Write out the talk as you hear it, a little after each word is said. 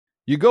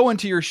You go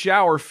into your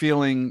shower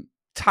feeling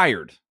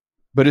tired,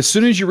 but as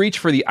soon as you reach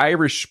for the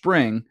Irish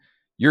Spring,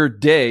 your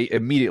day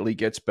immediately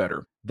gets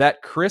better.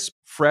 That crisp,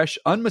 fresh,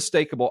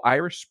 unmistakable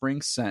Irish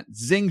Spring scent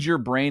zings your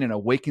brain and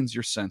awakens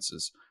your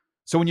senses.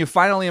 So when you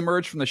finally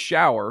emerge from the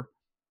shower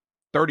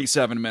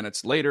 37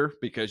 minutes later,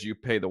 because you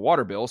pay the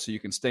water bill so you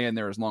can stay in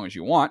there as long as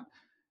you want,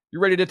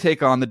 you're ready to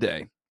take on the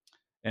day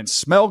and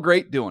smell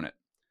great doing it.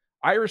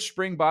 Irish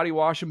Spring Body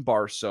Wash and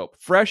Bar Soap.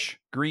 Fresh,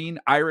 green,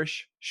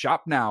 Irish.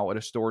 Shop now at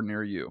a store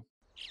near you.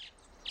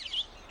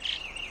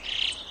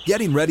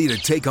 Getting ready to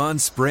take on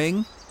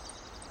spring?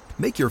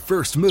 Make your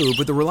first move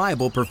with the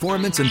reliable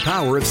performance and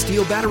power of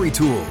Steel battery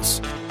tools.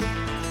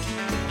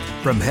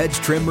 From hedge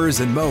trimmers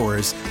and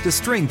mowers to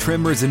string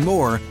trimmers and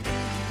more,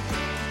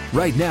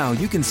 right now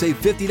you can save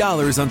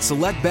 $50 on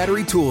select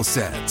battery tool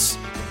sets.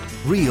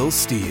 Real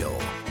Steel.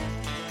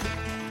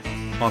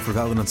 Offer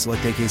valid on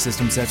select AK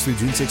system sets through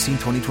June 16,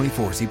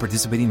 2024. See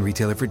participating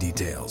retailer for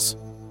details.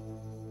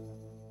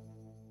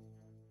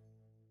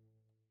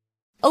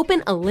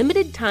 Open a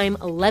limited-time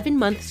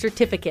 11-month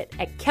certificate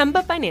at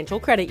Kemba Financial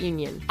Credit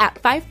Union. At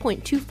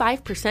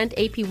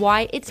 5.25%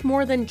 APY, it's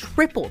more than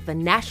triple the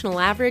national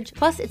average,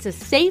 plus it's a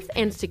safe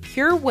and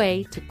secure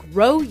way to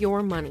grow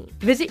your money.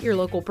 Visit your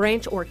local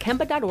branch or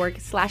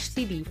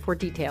kemba.org/cd for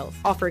details.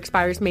 Offer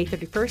expires May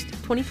 31st,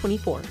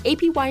 2024.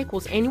 APY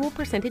equals annual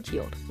percentage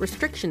yield.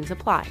 Restrictions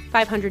apply.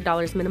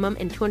 $500 minimum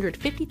and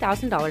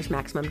 $250,000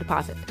 maximum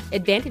deposit.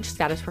 Advantage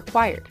status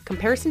required.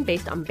 Comparison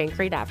based on bank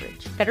rate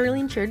average. Federally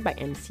insured by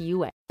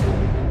NCUA.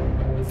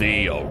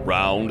 The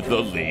Around the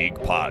League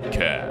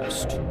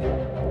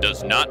podcast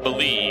does not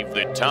believe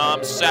that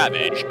Tom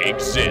Savage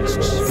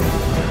exists.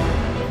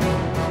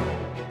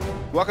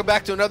 Welcome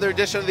back to another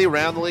edition of the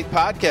Around the League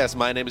podcast.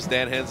 My name is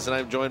Dan Hansen,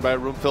 and I'm joined by a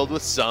room filled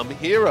with some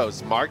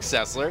heroes, Mark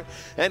Sessler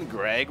and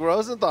Greg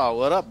Rosenthal.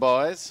 What up,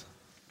 boys?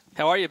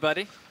 How are you,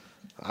 buddy?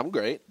 I'm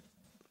great.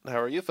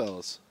 How are you,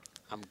 fellas?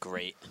 I'm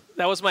great.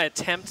 That was my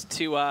attempt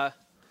to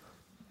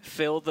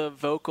fill the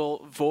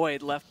vocal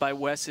void left by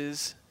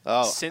Wes's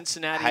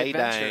Cincinnati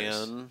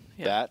Adventures.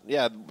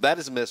 Diane. That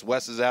is a miss.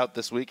 Wes is out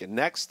this week and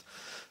next,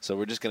 so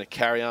we're just going to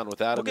carry on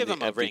without him. We'll give in him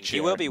the a ring. chair.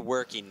 He will be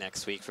working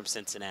next week from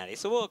Cincinnati,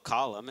 so we'll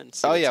call him and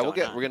see we're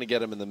going to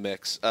get him in the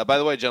mix. By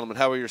the way, gentlemen,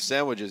 how were your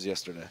sandwiches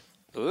yesterday?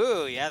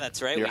 Ooh, yeah,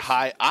 that's right. Your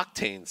high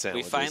octane sandwiches.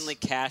 We finally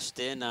cashed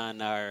in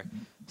on our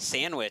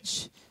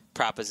sandwich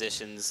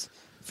propositions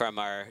from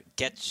our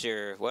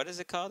what is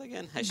it called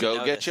again?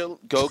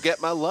 Go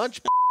get my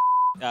lunch.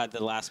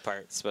 The last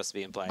part is supposed to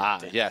be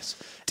implied. Yes.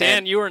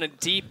 Dan, you were in a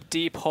deep,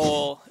 deep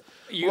hole.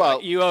 You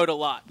owed a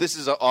lot. This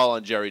is all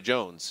on Jerry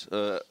Jones.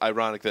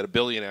 Ironic that a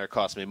billionaire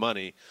cost me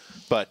money,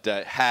 but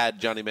had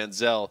Johnny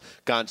Manziel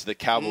gone to the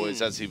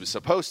Cowboys as he was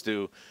supposed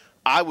to,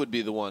 I would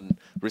be the one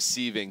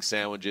receiving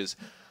sandwiches.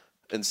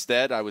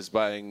 Instead, I was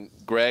buying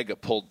Greg a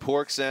pulled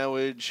pork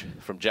sandwich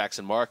from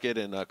Jackson Market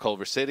in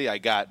Culver City. I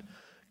got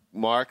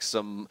Mark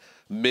some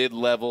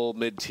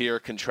mid-tier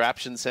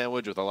contraption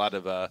sandwich with a lot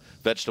of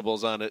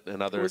vegetables on it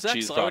and other cheese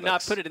products. I would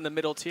not put it in the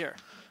middle tier.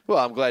 Well,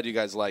 I'm glad you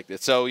guys liked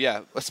it. So,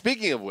 yeah,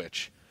 speaking of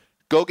which,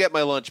 go get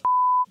my lunch.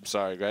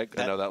 Sorry, Greg.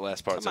 I know that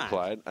last part's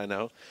implied. I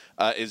know.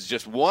 Is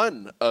just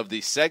one of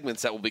the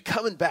segments that will be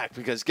coming back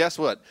because guess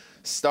what?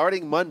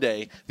 Starting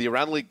Monday, the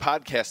Around the League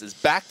podcast is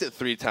back to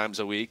 3 times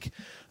a week.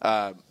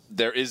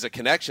 There is a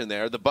connection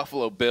there. The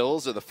Buffalo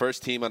Bills are the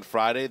first team on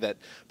Friday that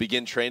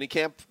begin training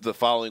camp the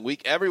following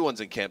week. Everyone's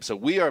in camp. So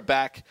we are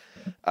back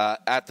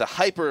at the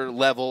hyper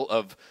level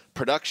of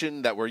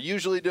production that we're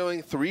usually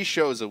doing, 3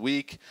 shows a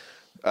week.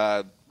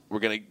 We're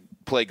going to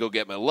play Go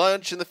Get My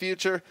Lunch in the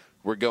future.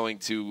 We're going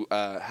to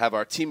have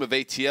our Team of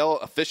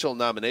ATL official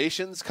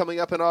nominations coming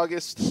up in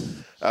August.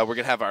 We're going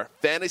to have our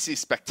Fantasy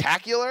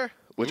Spectacular,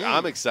 which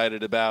I'm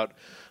excited about,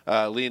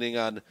 leaning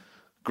on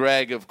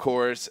Greg, of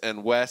course,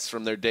 and Wes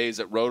from their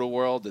days at Roto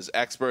World as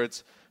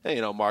experts.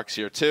 And, Mark's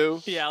here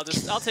too. Yeah,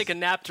 I'll take a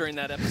nap during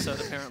that episode,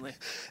 apparently.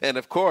 And,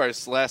 of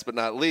course, last but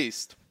not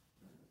least,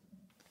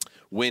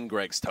 win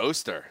Greg's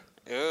toaster.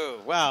 Ooh,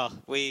 well,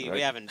 we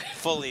haven't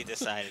fully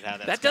decided how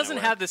that's That doesn't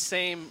have the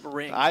same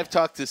ring. I've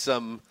talked to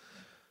some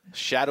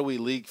shadowy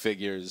league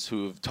figures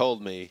who have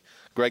told me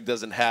Greg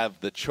doesn't have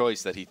the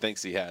choice that he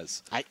thinks he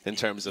has in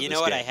terms of this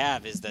what game. I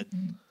have is the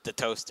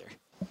toaster.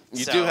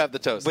 You do have the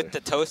toaster. With the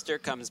toaster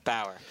comes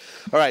power.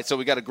 All right, so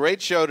we got a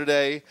great show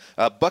today.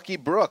 Bucky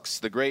Brooks,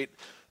 the great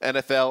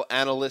NFL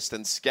analyst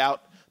and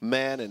scout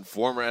man and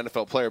former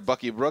NFL player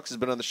Bucky Brooks, has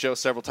been on the show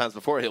several times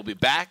before. He'll be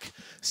back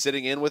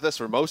sitting in with us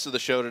for most of the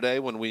show today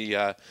when we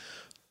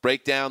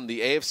break down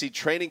the AFC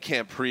training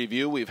camp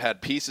preview. We've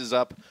had pieces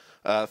up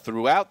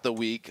throughout the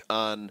week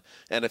on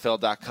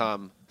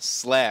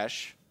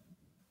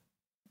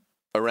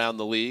NFL.com/Around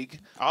the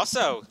League.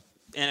 Also,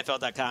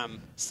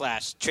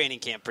 NFL.com/training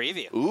camp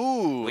preview.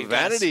 Ooh, We've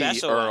Vanity got a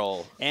special Earl.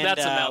 One. And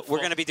That's a mouthful.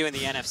 we're going to be doing the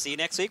NFC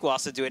next week. We'll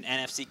also do an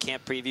NFC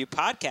camp preview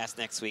podcast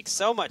next week.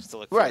 So much to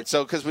look forward to. Right,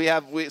 so because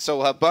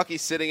we'll have Bucky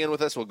sitting in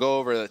with us. We'll go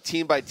over the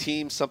team by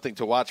team, something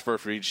to watch for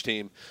each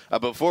team.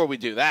 Before we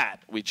do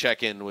that, we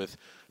check in with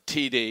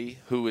TD,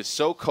 who is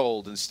so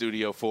cold in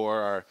Studio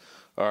 4,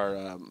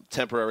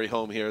 temporary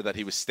home here that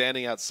he was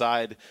standing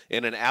outside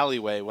in an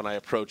alleyway when I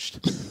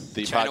approached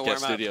the podcast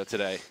studio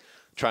today,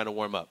 trying to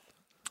warm up.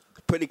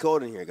 Pretty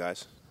cold in here,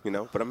 guys.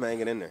 But I'm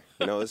hanging in there.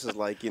 This is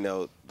like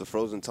the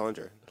frozen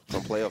tundra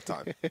from playoff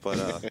time.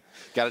 But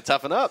got to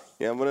toughen up.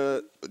 Yeah, I'm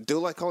gonna do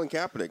like Colin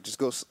Kaepernick. Just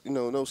go,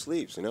 no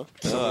sleeves. I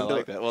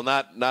like that. Well,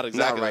 not exactly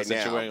not right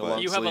now. You're wearing a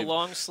long you sleeve have a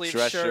long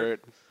sleeve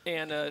shirt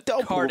and a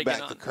Don't cardigan pull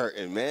back on. the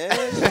curtain,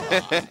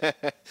 man.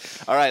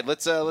 All right,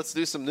 let's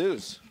do some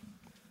news.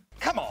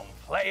 Come on,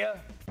 player.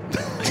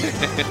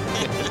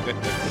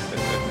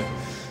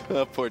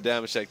 Oh, poor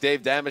Damashek.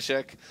 Dave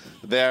Damashek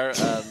there.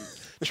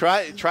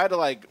 Try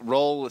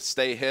to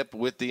stay hip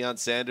with Deion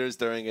Sanders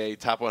during a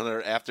Top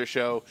 100 after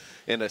show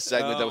in a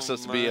segment that was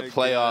supposed to be a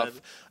playoff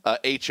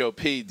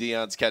HOP,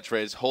 Deion's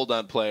catchphrase, hold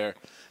on player,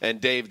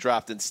 and Dave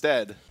dropped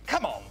instead.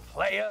 Come on,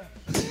 player.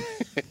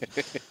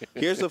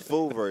 Here's the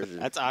full version.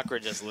 That's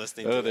awkward just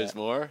listening to that. There's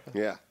more?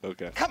 Yeah.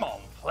 Okay. Come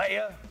on,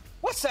 player.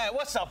 What's that?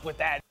 What's up with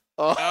that?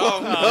 Oh,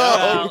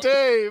 no,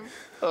 Dave.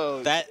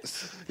 Oh,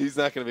 he's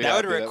not going to be That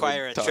happy would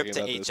require a trip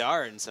about to this.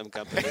 HR in some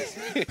companies.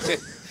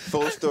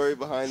 Full story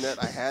behind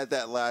that. I had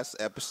that last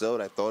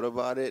episode. I thought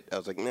about it. I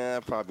was like, nah,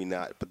 probably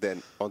not. But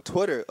then on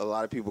Twitter, a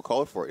lot of people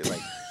called for it.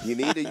 Like, you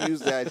need to use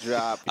that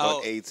drop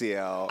on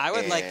ATL. I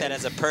would like that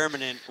as a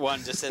permanent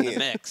one just in the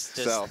mix.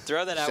 Just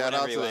throw that out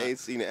whenever you want. Shout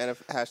out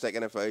to the hashtag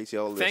NFL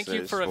ATL Thank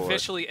you for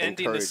officially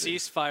ending the encouraging.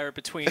 ceasefire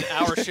between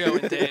our show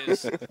and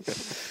Dave's.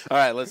 All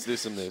right, let's do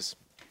some news.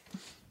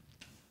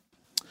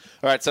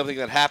 All right, something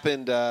that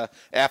happened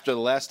after the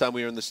last time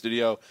we were in the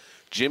studio.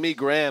 Jimmy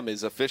Graham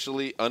is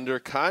officially under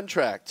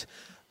contract,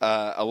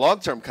 a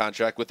long-term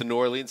contract with the New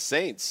Orleans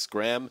Saints.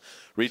 Graham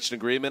reached an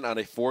agreement on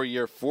a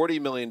 4-year,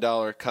 $40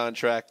 million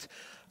contract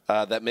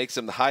that makes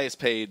him the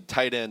highest-paid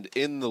tight end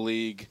in the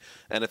league.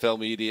 NFL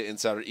media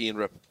insider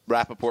Ian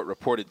Rappaport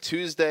reported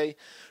Tuesday.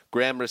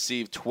 Graham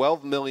received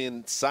 $12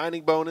 million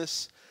signing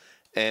bonus,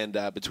 and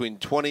between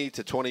 $20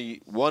 to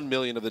 $21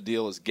 million of the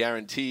deal is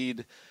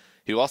guaranteed.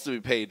 He will also be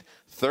paid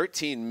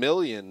 $13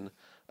 million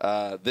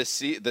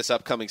this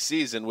upcoming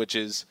season, which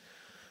is,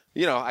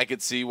 I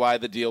could see why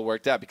the deal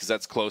worked out because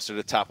that's closer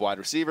to top wide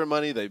receiver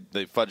money. They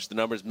fudged the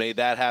numbers, made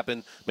that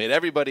happen, made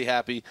everybody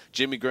happy.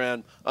 Jimmy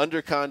Graham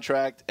under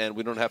contract, and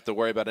we don't have to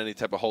worry about any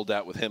type of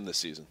holdout with him this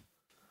season.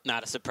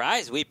 Not a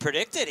surprise. We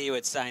predicted he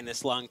would sign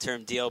this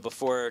long-term deal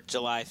before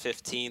July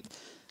 15th,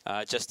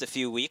 just a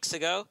few weeks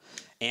ago,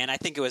 and I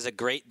think it was a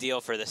great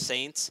deal for the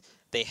Saints.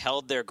 They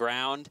held their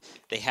ground.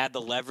 They had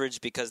the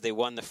leverage because they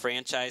won the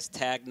franchise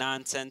tag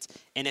nonsense.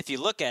 And if you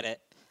look at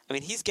it,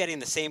 he's getting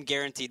the same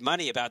guaranteed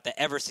money about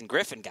that Everson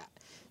Griffin got.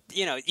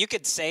 You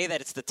could say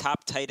that it's the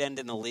top tight end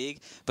in the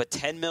league, but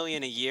 $10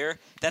 million a year,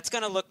 that's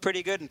going to look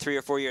pretty good in 3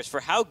 or 4 years. For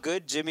how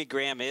good Jimmy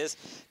Graham is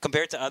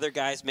compared to other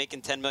guys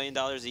making $10 million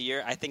a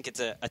year, I think it's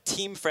a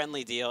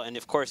team-friendly deal. And,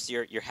 of course,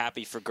 you're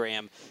happy for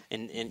Graham,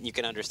 and you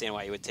can understand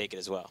why you would take it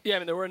as well.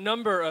 Yeah, there were a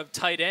number of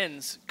tight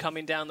ends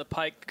coming down the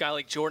pike, a guy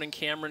like Jordan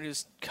Cameron,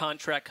 whose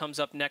contract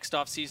comes up next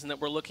offseason, that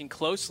we're looking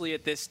closely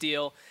at this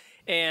deal.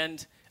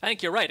 And I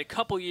think you're right. A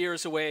couple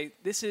years away,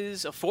 this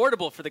is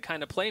affordable for the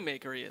kind of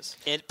playmaker he is.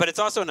 But it's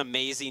also an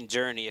amazing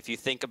journey. If you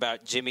think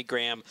about Jimmy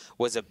Graham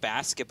was a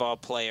basketball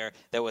player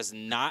that was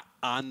not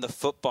on the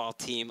football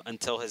team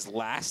until his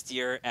last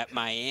year at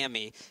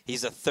Miami.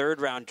 He's a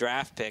third-round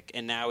draft pick,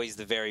 and now he's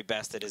the very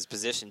best at his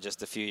position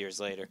just a few years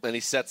later. And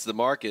he sets the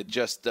market.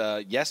 Just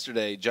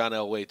yesterday, John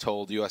Elway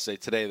told USA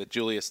Today that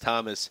Julius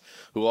Thomas,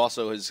 who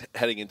also is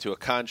heading into a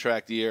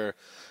contract year,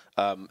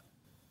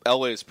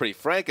 Elway is pretty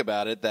frank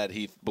about it, that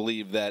he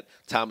believed that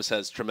Thomas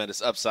has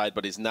tremendous upside,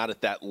 but he's not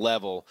at that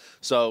level.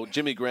 So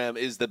Jimmy Graham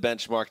is the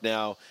benchmark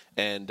now,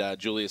 and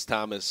Julius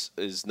Thomas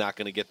is not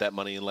going to get that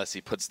money unless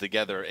he puts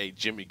together a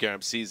Jimmy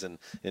Graham season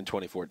in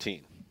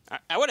 2014.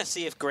 I want to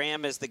see if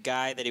Graham is the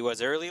guy that he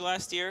was early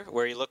last year,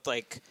 where he looked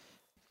like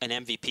an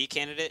MVP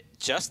candidate,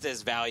 just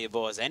as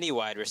valuable as any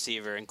wide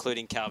receiver,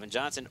 including Calvin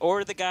Johnson,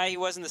 or the guy he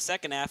was in the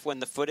second half when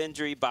the foot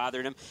injury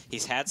bothered him.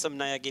 He's had some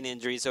nagging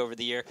injuries over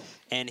the year,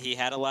 and he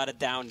had a lot of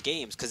down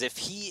games. Because if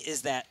he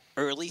is that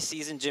early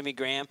season Jimmy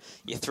Graham,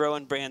 you throw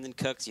in Brandon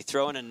Cooks, you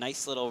throw in a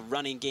nice little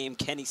running game,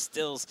 Kenny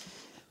Stills,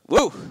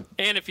 woo!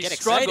 And if he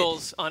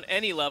struggles on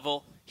any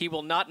level, he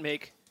will not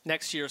make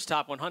next year's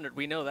top 100.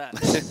 We know that.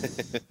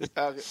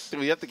 Do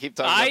we have to keep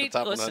talking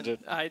about the top 100?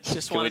 I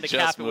just wanted to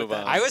cap it with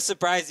that. I was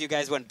surprised you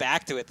guys went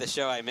back to it, the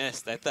show I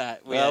missed. I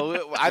thought we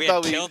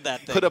killed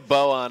that thing. Put a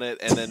bow on it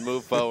and then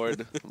move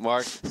forward.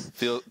 Mark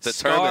feels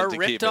determined to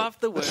keep it. Scar ripped off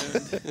the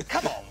wound.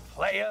 Come on,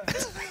 player.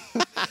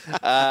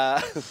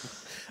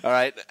 All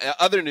right.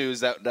 Other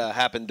news that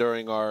happened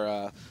during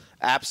our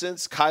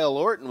absence, Kyle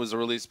Orton was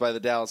released by the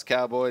Dallas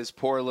Cowboys.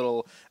 Poor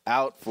little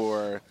out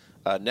for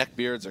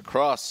neckbeards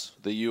across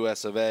the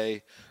U.S. of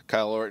A.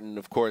 Kyle Orton,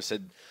 of course,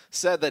 had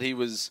said that he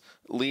was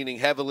leaning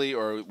heavily,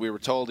 or we were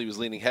told he was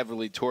leaning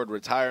heavily toward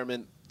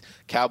retirement.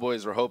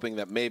 Cowboys were hoping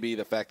that maybe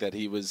the fact that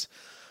he was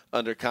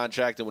under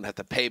contract and would have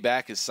to pay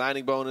back his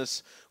signing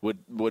bonus,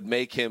 would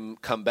make him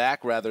come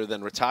back rather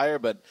than retire.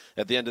 But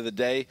at the end of the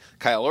day,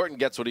 Kyle Orton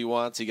gets what he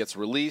wants. He gets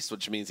released,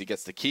 which means he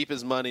gets to keep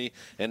his money.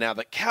 And now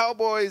the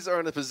Cowboys are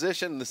in a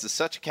position, this is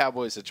such a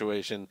Cowboys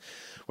situation,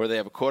 where they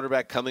have a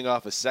quarterback coming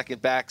off a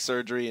second back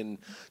surgery in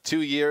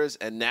 2 years,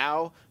 and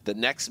now the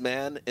next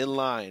man in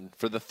line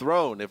for the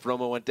throne if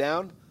Romo went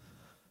down.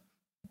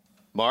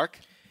 Mark?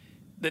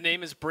 The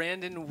name is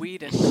Brandon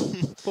Whedon.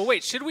 Well,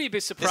 wait, should we be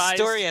surprised?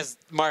 The story has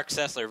Mark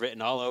Sessler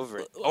written all over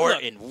it. Or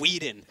in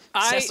Whedon.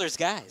 Sessler's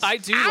guys. I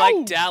do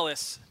like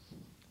Dallas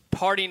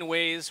parting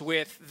ways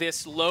with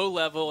this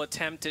low-level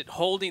attempt at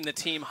holding the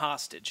team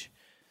hostage.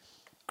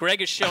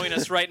 Greg is showing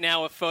us right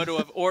now a photo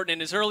of Orton in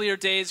his earlier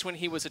days when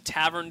he was a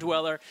tavern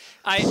dweller.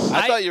 I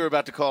thought you were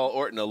about to call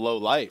Orton a low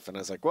life, and I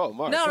was like, whoa,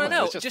 Mark.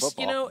 No. It's just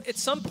football. At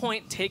some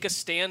point, take a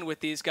stand with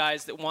these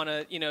guys that want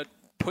to,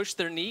 push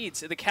their needs.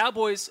 The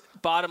Cowboys,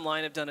 bottom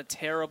line, have done a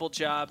terrible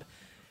job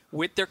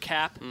with their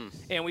cap.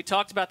 And we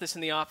talked about this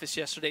in the office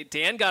yesterday.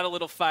 Dan got a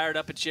little fired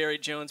up at Jerry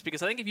Jones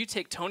because I think if you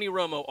take Tony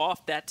Romo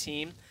off that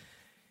team,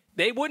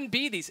 they wouldn't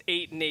be these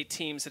 8-8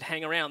 teams that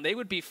hang around. They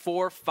would be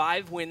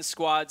 4-5 win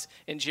squads,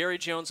 and Jerry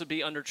Jones would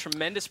be under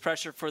tremendous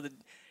pressure for the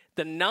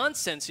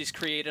nonsense he's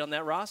created on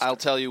that roster. I'll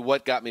tell you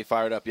what got me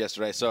fired up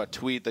yesterday. I saw a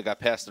tweet that got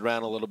passed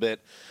around a little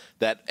bit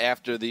that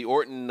after the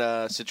Orton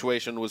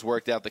situation was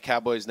worked out, the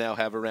Cowboys now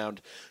have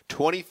around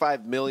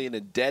 $25 million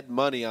in dead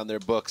money on their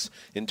books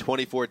in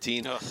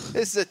 2014.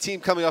 This is a team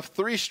coming off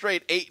 3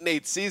 straight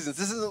 8-8 seasons.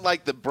 This isn't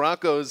like the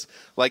Broncos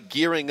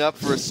gearing up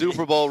for a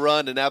Super Bowl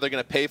run and now they're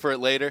going to pay for it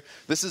later.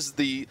 This is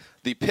the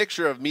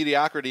picture of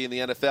mediocrity in the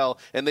NFL,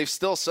 and they've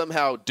still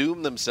somehow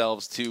doomed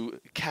themselves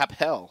to cap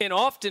hell. And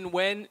often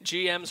when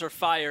GMs are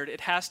fired, it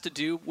has to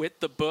do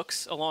with the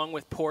books along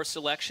with poor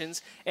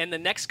selections, and the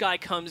next guy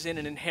comes in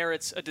and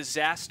inherits a disaster.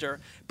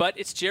 But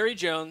it's Jerry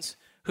Jones,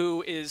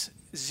 who is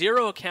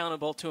zero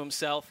accountable to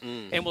himself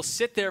and will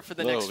sit there for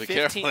the next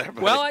 15 years.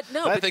 Well,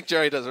 I think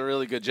Jerry does a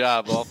really good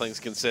job, all things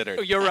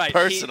considered. You're right.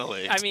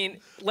 Personally. Dan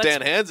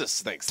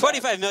Hanzus thinks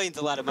 $25 million is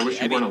a lot of money. I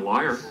wish you weren't a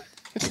liar.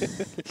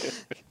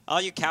 All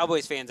you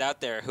Cowboys fans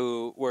out there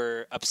who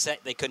were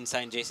upset they couldn't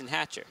sign Jason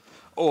Hatcher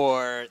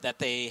or that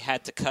they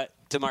had to cut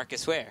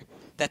DeMarcus Ware,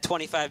 that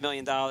 $25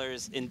 million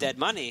in dead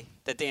money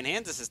that Dan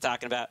Hanzus is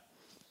talking about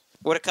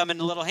would have come in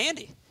a little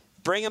handy.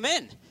 Bring him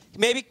in.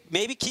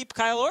 Maybe keep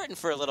Kyle Orton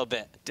for a little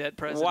bit. Dead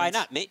presidents. Why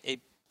not?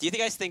 Do you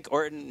guys think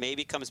Orton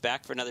maybe comes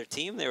back for another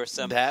team? There was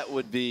some. That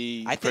would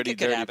be pretty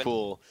dirty happen.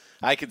 Pool.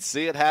 I could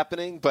see it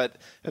happening, but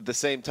at the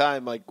same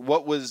time,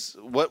 what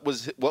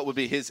would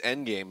be his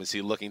end game? Is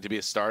he looking to be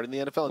a star in the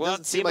NFL?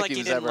 It seemed like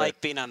he didn't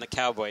like being on the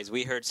Cowboys.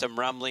 We heard some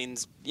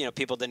rumblings.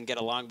 People didn't get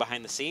along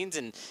behind the scenes,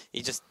 and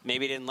he just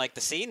maybe didn't like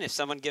the scene. If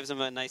someone gives him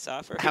a nice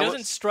offer, he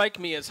doesn't strike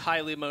me as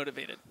highly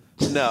motivated.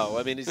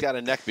 No, he's got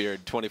a neck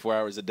beard 24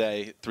 hours a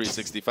day,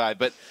 365.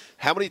 But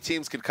how many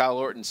teams could Kyle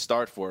Orton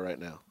start for right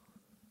now?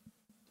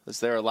 Is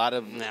there a lot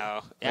of...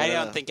 No. I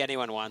don't think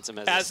anyone wants him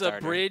as a starter.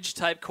 As a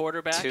bridge-type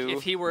quarterback,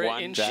 if he were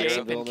in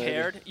shape and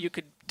cared,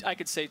 I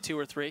could say 2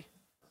 or 3.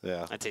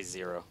 Yeah. I'd say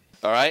 0.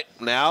 All right.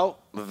 Now,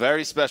 a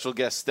very special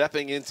guest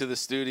stepping into the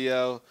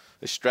studio,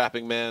 a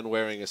strapping man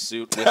wearing a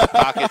suit with a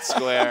pocket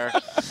square.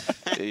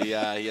 He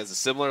has a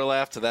similar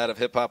laugh to that of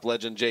hip-hop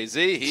legend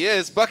Jay-Z. He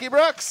is Bucky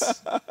Brooks.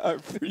 I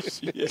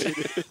appreciate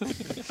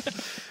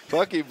it.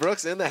 Bucky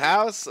Brooks in the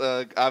house.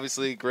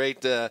 Obviously,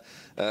 great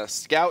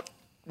scout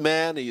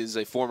man. He is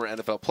a former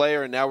NFL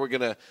player, and now we're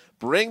going to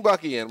bring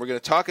Bucky in. We're going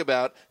to talk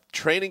about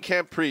training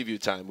camp preview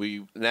time.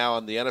 We now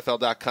on the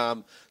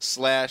NFL.com/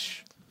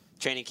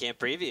 training camp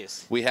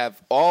previews. We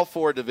have all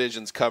 4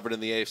 divisions covered in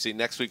the AFC.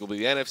 Next week will be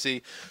the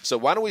NFC. So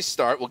why don't we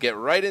start? We'll get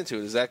right into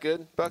it. Is that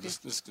good, Bucky?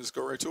 Let's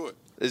go right to it.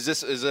 Is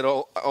it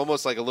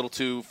almost like a little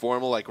too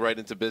formal, like right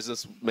into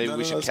business? Maybe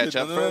we should catch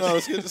up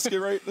first. Let's get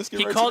right.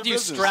 He called you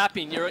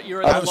strapping. You're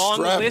in a long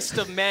list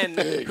of men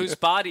whose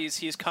bodies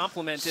he's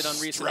complimented on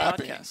recent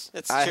podcasts.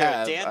 That's true.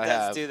 Dan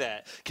does do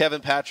that. Kevin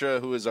Patra,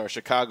 who is our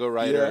Chicago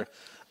writer. Yeah.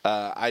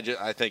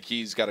 I think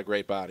he's got a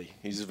great body.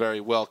 He's a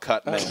very well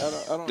cut man. I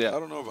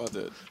don't know about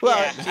that.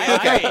 Well,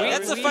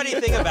 that's the funny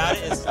thing about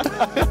it is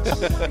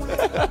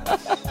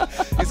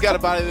he's got a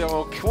body that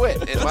won't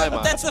quit. In my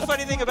mind, that's the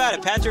funny thing about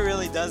it. Patrick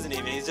really doesn't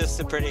even. He's just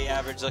a pretty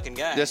average looking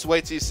guy. Just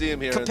wait till you see him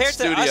here Compared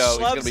in the studio. To us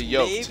he's gonna be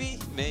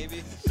yoked.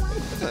 Maybe.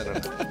 I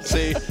don't know.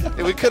 See,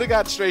 we could have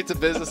got straight to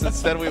business.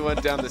 Instead, we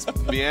went down this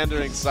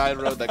meandering side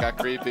road that got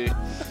creepy.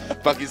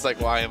 Bucky's like,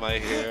 "Why am I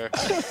here?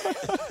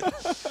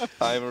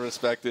 I am a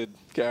respected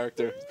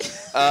character."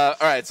 All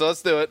right, so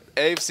let's do it.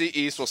 AFC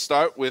East. We'll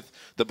start with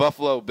the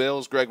Buffalo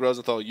Bills. Greg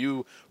Rosenthal,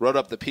 you wrote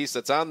up the piece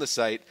that's on the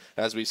site.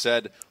 As we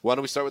said, why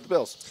don't we start with the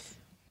Bills?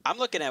 I'm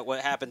looking at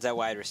what happens at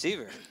wide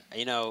receiver.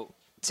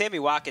 Sammy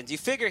Watkins, you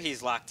figure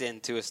he's locked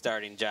into a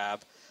starting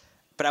job,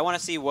 but I want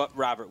to see what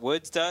Robert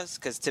Woods does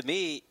because to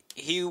me,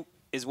 he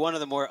is one of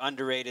the more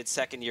underrated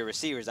second-year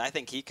receivers. I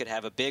think he could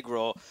have a big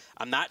role.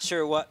 I'm not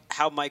sure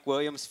how Mike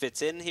Williams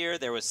fits in here.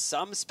 There was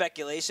some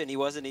speculation he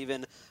wasn't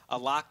even a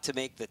lock to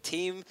make the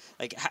team.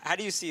 Like, how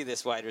do you see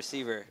this wide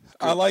receiver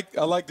group?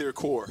 I like their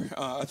core.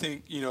 I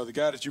think, the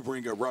guy that you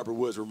bring up, Robert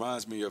Woods,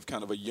 reminds me of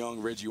kind of a young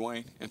Reggie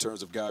Wayne in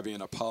terms of guy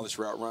being a polished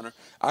route runner.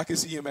 I can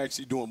see him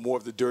actually doing more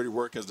of the dirty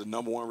work as the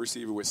number one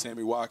receiver with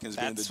Sammy Watkins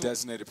being the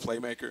designated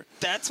playmaker.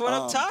 That's what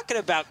I'm talking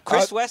about.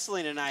 Chris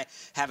Wesseling and I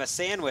have a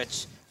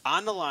sandwich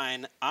on the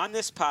line on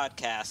this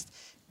podcast.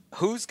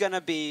 Who's going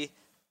to be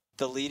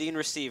the leading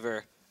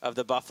receiver of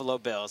the Buffalo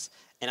Bills?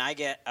 And I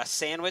get a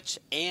sandwich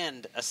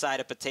and a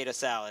side of potato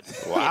salad.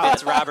 Wow. If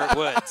it's Robert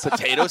Woods.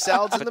 Potato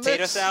salad's in the mix?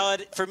 Potato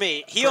salad, for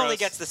me. He only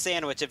gets the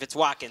sandwich if it's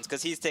Watkins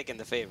because he's taking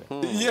the favorite.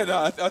 Yeah,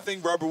 no, I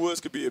think Robert Woods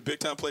could be a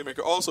big-time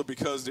playmaker also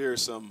because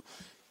there's some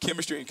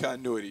chemistry and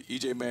continuity.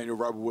 E.J. Manuel,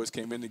 Robert Woods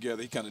came in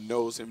together. He kind of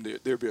knows him.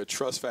 There'll be a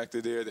trust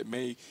factor there that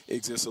may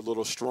exist a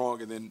little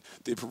stronger than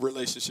the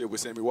relationship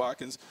with Sammy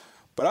Watkins.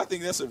 But I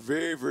think that's a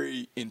very,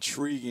 very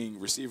intriguing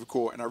receiver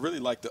core, and I really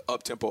like the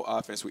up-tempo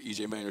offense with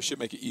E.J. Manuel. It should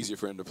make it easier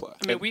for him to play.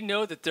 I mean, we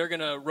know that they're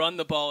going to run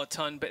the ball a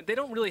ton, but they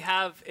don't really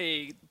have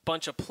a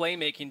bunch of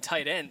playmaking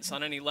tight ends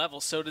on any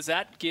level. So does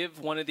that give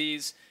one of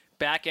these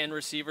back-end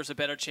receivers a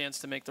better chance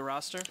to make the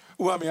roster?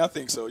 Well, I mean, I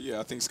think so,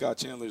 yeah. I think Scott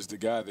Chandler is the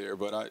guy there.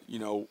 But,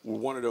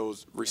 one of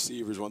those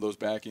receivers, one of those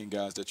back-end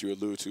guys that you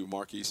allude to,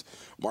 Marcus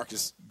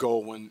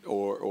Goldwyn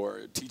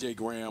or T.J.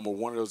 Graham or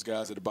one of those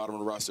guys at the bottom of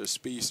the roster,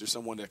 Speast or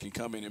someone that can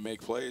come in and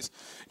make plays.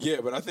 Yeah,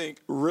 but I think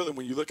really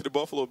when you look at the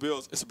Buffalo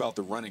Bills, it's about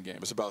the running game.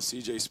 It's about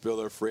C.J.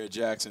 Spiller, Fred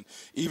Jackson.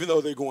 Even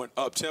though they're going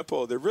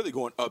up-tempo, they're really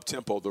going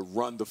up-tempo to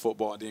run the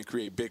football and then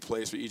create big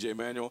plays for E.J.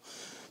 Manuel.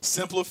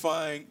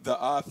 Simplifying the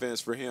offense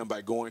for him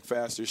by going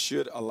faster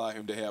should allow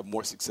him to have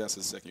more success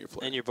as a second-year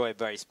player. And your boy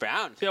Bryce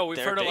Brown. Yeah, we've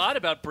heard a lot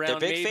about Brown.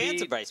 They're big maybe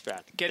fans of Bryce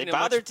Brown. They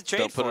bothered to trade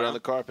for him. Don't put it on the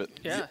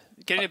carpet. Yeah,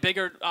 getting a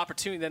bigger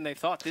opportunity than they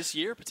thought this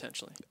year,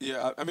 potentially.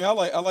 Yeah, I mean, I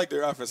like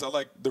their offense. I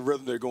like the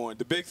rhythm they're going.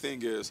 The big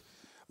thing is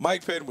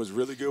Mike Payton was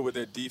really good with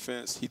that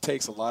defense. He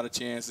takes a lot of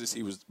chances.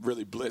 He was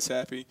really blitz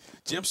happy.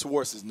 Jim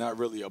Schwartz is not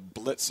really a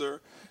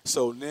blitzer.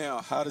 So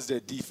now how does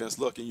that defense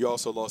look? And you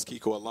also lost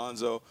Kiko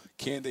Alonso.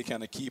 Can they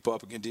kind of keep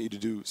up and continue to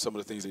do some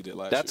of the things they did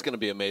last year? That's going to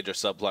be a major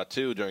subplot,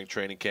 too, during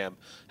training camp.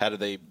 How do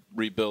they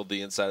rebuild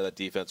the inside of that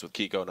defense with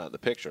Kiko not in the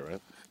picture,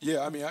 right?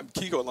 Yeah, I mean,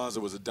 Kiko Alonso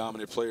was a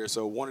dominant player,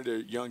 so one of their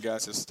young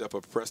guys has to step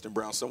up. Preston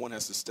Brown, someone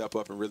has to step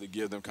up and really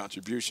give them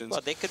contributions.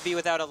 Well, they could be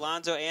without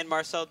Alonso and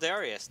Marcel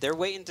Darius. They're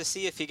waiting to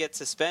see if he gets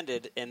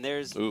suspended, and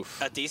there's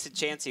a decent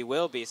chance he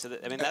will be. So,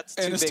 that's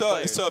two big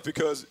players. It's tough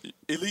because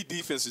elite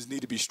defenses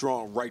need to be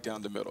strong right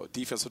down the middle.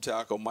 Defensive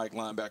tackle, Mike,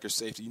 linebacker,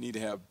 safety. You need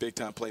to have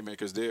big-time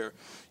playmakers there.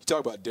 You talk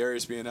about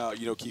Darius being out.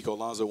 Kiko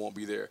Alonso won't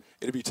be there.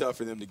 It'll be tough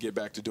for them to get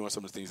back to doing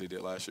some of the things they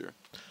did last year.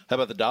 How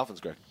about the Dolphins,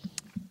 Greg?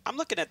 I'm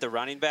looking at the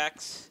running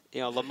backs.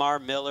 Lamar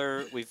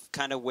Miller, we've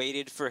kind of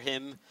waited for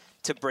him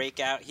to break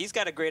out. He's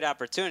got a great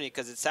opportunity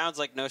because it sounds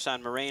like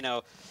Noshan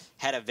Moreno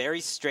had a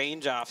very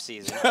strange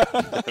offseason.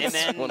 And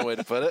then one way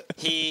to put it.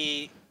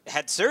 He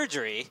had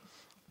surgery.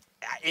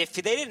 If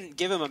they didn't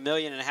give him $1.5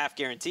 million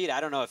guaranteed,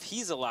 I don't know if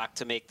he's a lock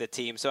to make the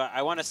team. So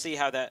I want to see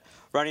how that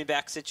running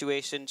back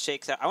situation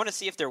shakes out. I want to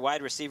see if their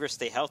wide receivers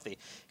stay healthy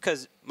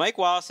because Mike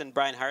Wallace and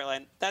Brian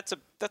Hartline, that's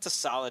a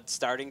solid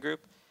starting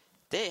group.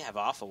 They have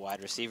awful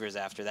wide receivers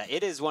after that.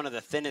 It is one of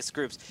the thinnest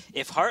groups.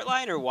 If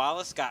Hartline or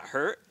Wallace got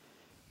hurt,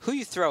 who are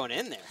you throwing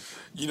in there?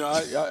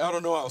 I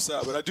don't know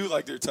outside, but I do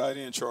like their tight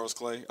end, Charles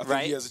Clay. I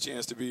think he has a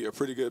chance to be a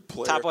pretty good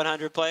player. Top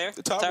 100 player?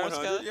 The top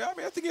 100, yeah. I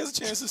mean, I think he has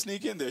a chance to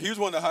sneak in there. He was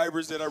one of the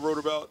hybrids that I wrote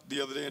about the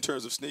other day in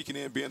terms of sneaking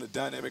in, being a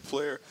dynamic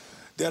player.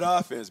 That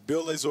offense,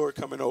 Bill Lazor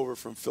coming over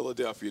from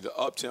Philadelphia, the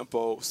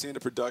up-tempo, seeing the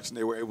production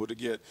they were able to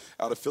get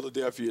out of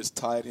Philadelphia's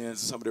tight ends and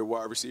some of their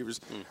wide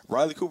receivers.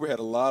 Riley Cooper had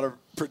a lot of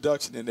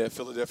production in that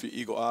Philadelphia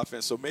Eagle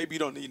offense, so maybe you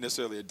don't need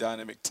necessarily a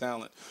dynamic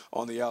talent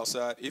on the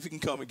outside. If you can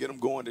come and get them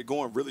going, they're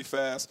going really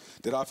fast.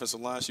 That offensive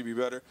line should be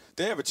better.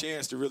 They have a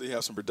chance to really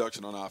have some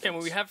production on offense. And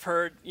we have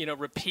heard,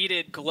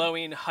 repeated,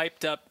 glowing,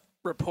 hyped-up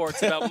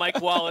reports about Mike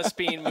Wallace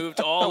being moved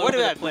all over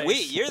the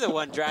place. You're the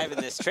one driving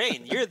this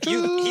train. He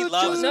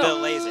loves Bill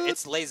Lazor.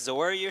 It's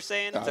Lazor, you're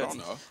saying? I don't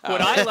know. What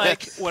I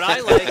like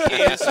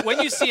is when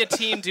you see a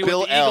team do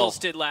what the Eagles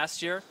did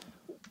last year,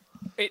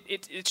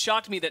 it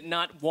shocked me that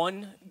not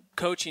one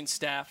coaching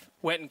staff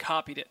went and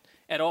copied it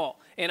at all.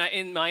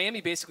 And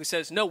Miami basically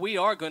says, no,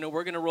 we're going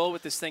to roll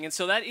with this thing. And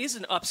so that is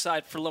an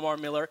upside for Lamar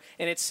Miller,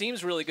 and it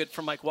seems really good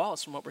for Mike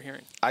Wallace from what we're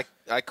hearing.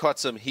 I caught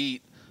some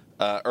heat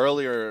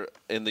earlier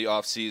in the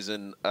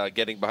offseason,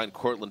 getting behind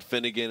Cortland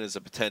Finnegan as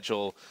a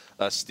potential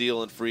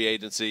steal in free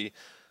agency.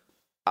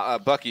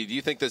 Bucky, do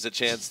you think there's a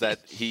chance that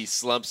he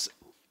slumps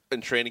in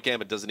training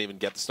camp and doesn't even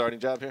get the starting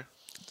job here?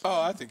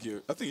 Oh, I think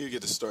he'll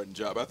get the starting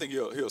job. I think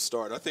he'll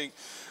start. I think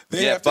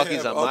they Yeah, have to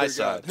Bucky's have on my other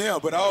side. guys. Yeah,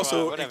 but I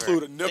also whatever.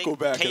 include a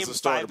nickelback They as a came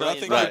starter. $5 But I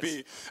think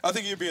million. I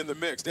think he'll be in the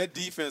mix. That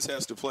defense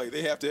has to play.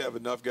 They have to have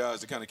enough guys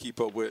to kind of keep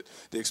up with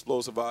the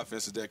explosive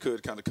offenses that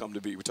could kind of come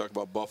to be. We talk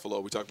about Buffalo.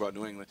 We talk about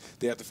New England.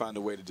 They have to find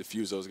a way to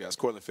diffuse those guys.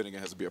 Cortland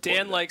Finnegan has to be a part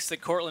Dan of that. likes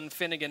that Cortland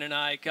Finnegan and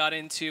I got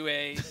into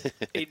a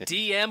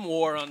DM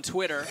war on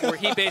Twitter where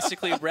he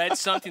basically read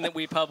something that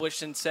we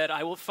published and said,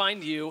 "I will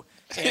find you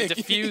and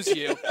diffuse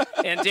you."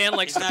 And Dan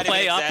likes He's to not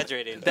play even up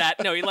exaggerating.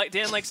 that. No,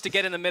 Dan likes to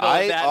get in the middle of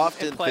I that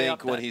often and play think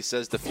up when that. he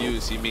says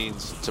diffuse, he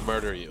means to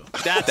murder you.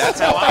 That's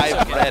how I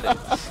I've took read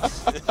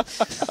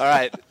it. All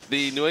right,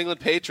 the New England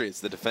Patriots,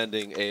 the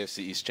defending AFC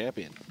East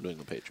champion, New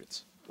England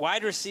Patriots.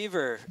 Wide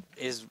receiver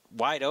is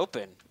wide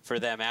open for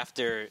them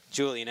after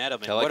Julian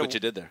Edelman. I like what you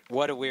did there.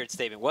 What a weird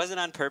statement. Wasn't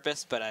on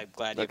purpose, but I'm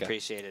glad you Okay.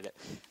 appreciated it.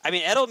 I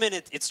mean,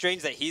 Edelman, it's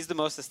strange that he's the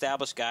most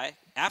established guy.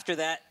 After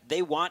that,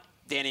 they want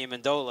Danny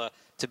Amendola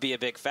to be a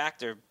big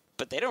factor,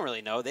 but they don't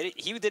really know.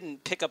 He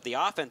didn't pick up the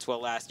offense well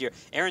last year.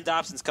 Aaron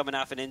Dobson's coming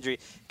off an injury.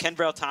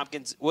 Kenbrell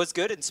Tompkins was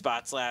good in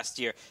spots last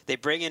year. They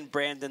bring in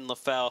Brandon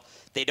LaFell.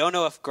 They don't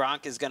know if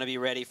Gronk is going to be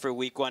ready for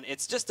week one.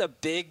 It's just a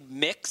big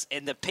mix,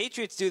 and the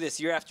Patriots do this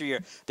year after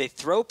year. They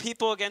throw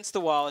people against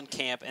the wall in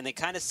camp, and they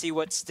kind of see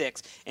what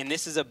sticks, and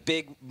this is a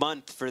big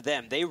month for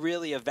them. They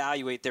really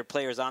evaluate their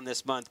players on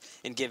this month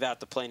and give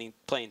out the playing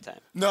time.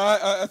 No,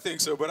 I think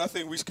so, but I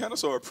think we kind of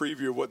saw a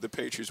preview of what the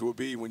Patriots will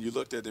be when you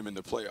looked at them in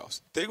the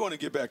playoffs. They're going to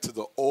get back to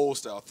the old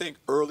style. Think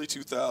early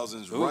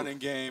 2000s running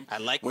game. I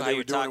like when how they were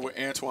you're doing talking. it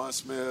with Antoine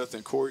Smith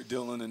and Corey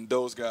Dillon and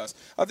those guys.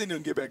 I think they'll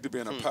get back to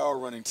being a power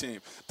running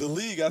team. The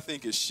league, I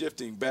think, is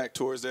shifting back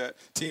towards that.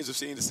 Teams have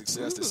seen the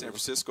success that San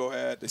Francisco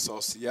had. They saw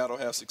Seattle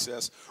have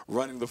success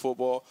running the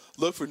football.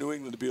 Look for New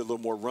England to be a little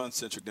more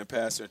run-centric than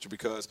pass-centric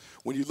because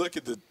when you look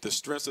at the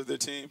strengths of their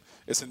team,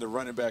 it's in the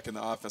running back and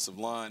the offensive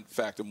line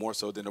factor more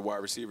so than the wide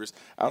receivers.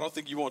 I don't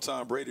think you want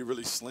Tom Brady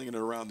really slinging it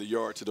around the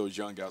yard to those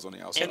young guys on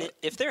the outside. And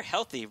if they're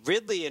healthy,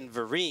 Ridley and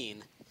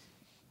Vereen,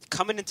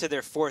 coming into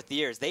their fourth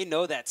years, they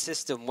know that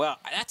system well.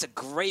 That's a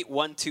great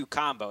 1-2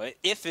 combo.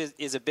 If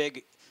is a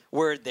big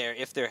word there,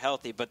 if they're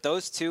healthy. But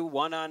those two,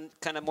 one on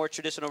kind of more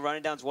traditional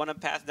running downs, one on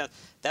passing downs,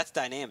 that's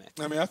dynamic.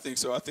 I mean, I think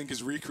so. I think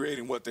it's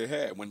recreating what they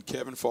had when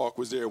Kevin Falk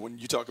was there. When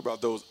you talk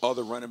about those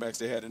other running backs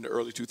they had in the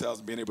early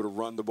 2000s, being able to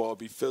run the ball,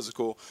 be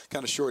physical,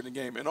 kind of shorten the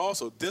game. And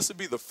also, this would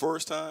be the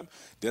first time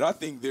that I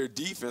think their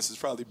defense is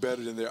probably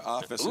better than their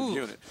offensive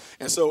unit.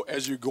 And so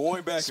as you're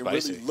going back and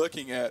really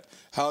looking at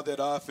how that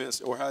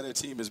offense or how that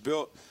team is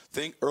built,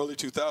 think early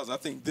 2000s. I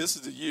think this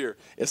is the year.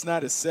 It's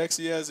not as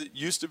sexy as it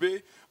used to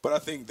be, but I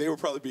think they will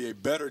probably be a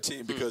better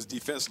team because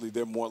defensively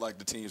they're more like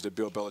the teams that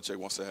Bill Belichick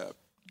wants to have.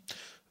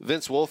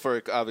 Vince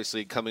Wilfork,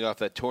 obviously coming off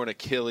that torn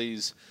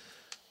Achilles.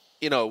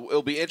 You know,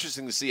 it'll be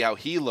interesting to see how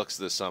he looks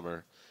this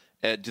summer.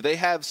 Do they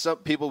have some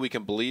people we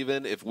can believe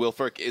in if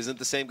Wilfork isn't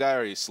the same guy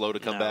or he's slow to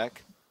come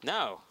back?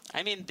 No.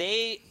 I mean,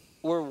 they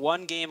were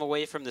one game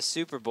away from the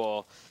Super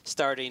Bowl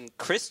starting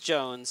Chris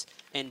Jones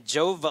and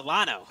Joe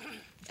Villano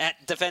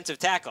at defensive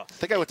tackle. I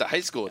think I went to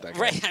high school with that guy.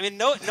 Right. I mean,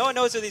 no one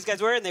knows who these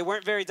guys were, and they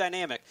weren't very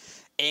dynamic.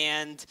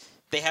 And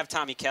they have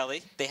Tommy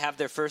Kelly. They have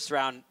their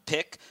first-round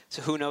pick,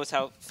 so who knows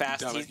how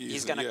fast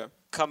he's going to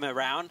come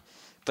around.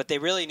 But they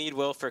really need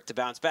Wilfork to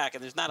bounce back,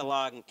 and there's not a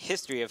long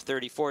history of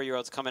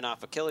 34-year-olds coming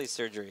off Achilles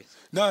surgery.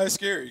 No, it's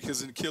scary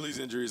because an Achilles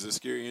injury is a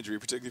scary injury,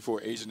 particularly for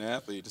an Asian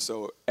athlete.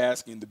 So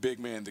asking the big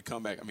man to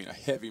come back, I mean a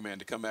heavy man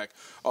to come back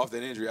off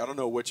that injury, I don't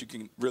know what you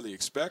can really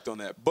expect on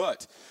that.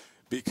 But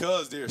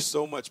because they're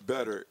so much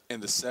better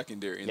in the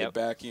secondary, in the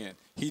back end,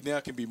 he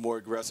now can be more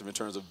aggressive in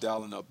terms of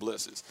dialing up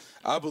blitzes.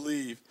 I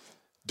believe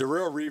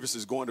Darrelle Revis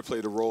is going to play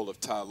the role of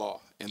Ty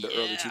Law in the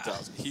early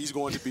 2000s. He's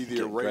going to be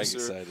the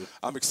eraser.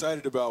 I'm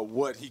excited about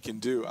what he can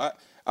do.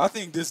 I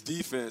think this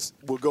defense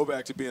will go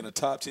back to being a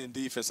top 10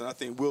 defense, and I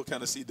think we'll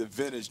kind of see the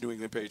vintage New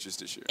England Patriots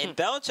this year. And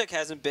Belichick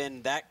hasn't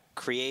been that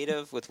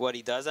creative with what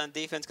he does on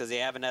defense because they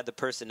haven't had the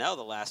personnel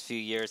the last few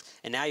years.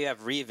 And now you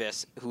have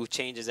Revis, who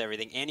changes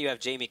everything, and you have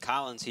Jamie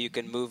Collins, who you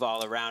can move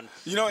all around.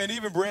 You know, and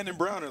even Brandon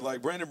Browner.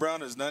 Like, Brandon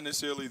Browner is not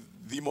necessarily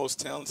the most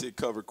talented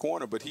cover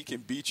corner, but he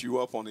can beat you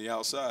up on the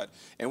outside.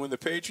 And when the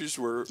Patriots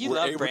were able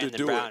Brandon to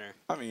do Browner. it,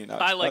 I mean,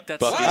 I like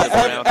that.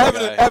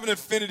 I have an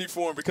affinity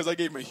for him because I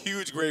gave him a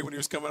huge grade when he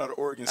was coming out of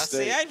Oregon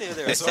State. See, I knew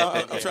there was so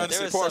something I'm there. trying to There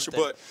say was partial,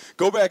 something. but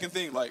go back and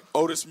think like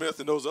Otis Smith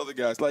and those other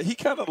guys. Like, he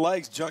kind of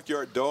likes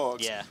junkyard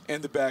dogs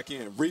in the back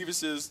end.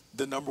 Revis is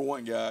the number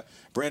one guy.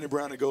 Brandon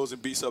Browner goes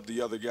and beats up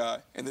the other guy,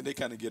 and then they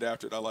kind of get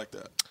after it. I like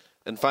that.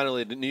 And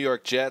finally, the New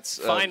York Jets.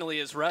 Finally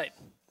is right.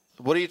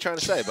 What are you trying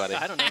to say, buddy?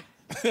 I don't know.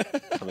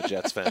 I'm a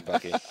Jets fan,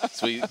 Bucky.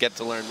 So we get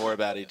to learn more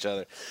about each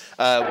other.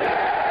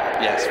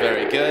 Yes,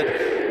 very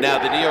good. Now,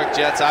 the New York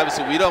Jets,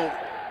 obviously we don't,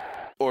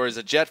 or as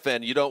a Jet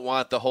fan, you don't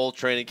want the whole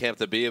training camp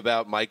to be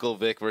about Michael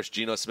Vick versus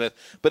Geno Smith,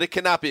 but it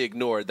cannot be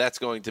ignored. That's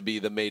going to be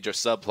the major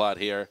subplot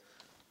here.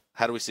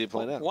 How do we see it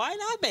playing out? Why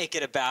not make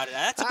it about it?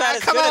 That's about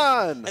as come good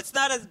on. It's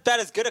not about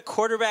as good a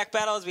quarterback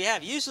battle as we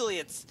have.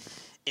 Usually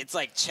it's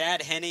like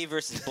Chad Henne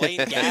versus Blaine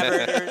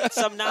Gabbert or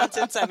some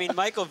nonsense. I mean,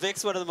 Michael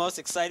Vick's one of the most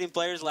exciting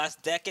players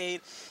last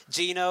decade.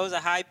 Geno's a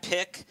high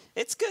pick.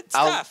 It's good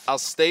stuff. I'll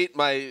state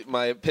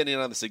my opinion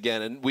on this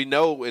again, and we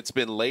know it's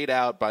been laid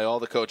out by all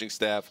the coaching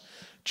staff.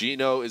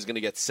 Geno is going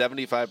to get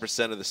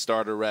 75% of the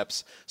starter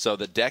reps, so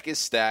the deck is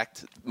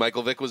stacked.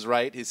 Michael Vick was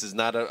right. This is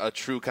not a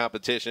true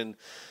competition,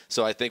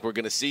 so I think we're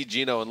going to see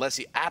Geno, unless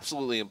he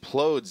absolutely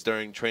implodes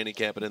during training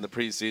camp and in the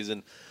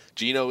preseason.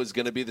 Geno is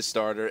going to be the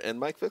starter, and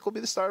Mike Vick will be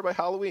the starter by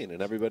Halloween,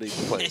 and everybody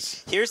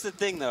plays. Here's the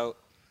thing, though.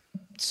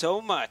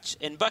 So much,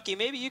 and Bucky,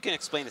 maybe you can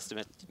explain this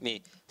to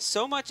me.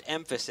 So much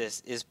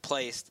emphasis is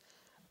placed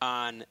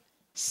on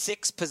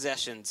 6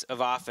 possessions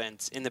of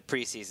offense in the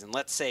preseason.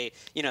 Let's say,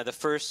 the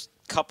first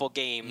couple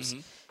games.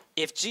 Mm-hmm.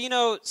 If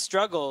Geno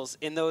struggles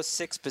in those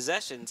 6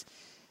 possessions,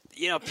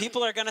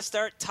 people are going to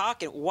start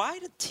talking. Why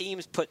do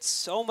teams put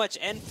so much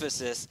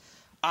emphasis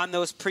on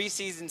those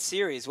preseason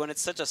series when it's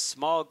such a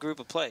small group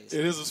of plays?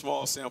 It is a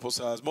small sample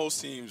size.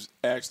 Most teams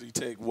actually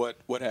take what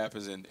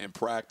happens in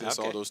practice,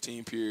 Okay. all those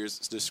team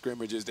periods, the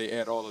scrimmages, they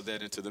add all of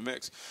that into the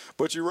mix.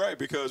 But you're right,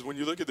 because when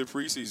you look at the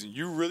preseason,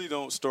 you really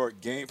don't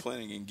start game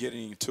planning and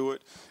getting into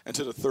it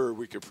until the 3rd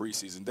week of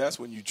preseason. That's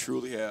when you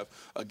truly have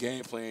a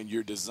game plan.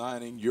 You're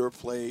designing your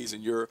plays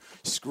and your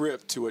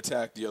script to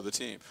attack the other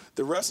team.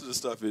 The rest of the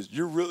stuff is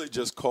you're really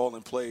just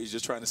calling plays,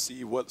 just trying to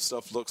see what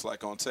stuff looks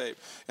like on tape.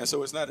 And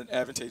so it's not an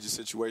advantageous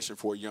situation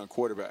for a young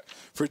quarterback.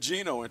 For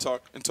Geno, and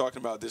talking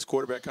about this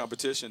quarterback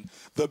competition,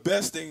 the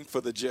best thing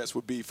for the Jets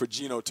would be for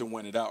Geno to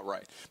win it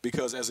outright.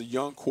 Because as a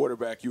young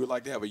quarterback, you would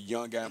like to have a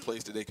young guy in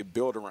place that they could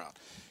build around.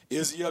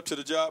 Is he up to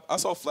the job? I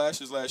saw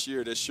flashes last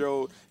year that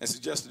showed and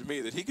suggested to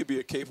me that he could be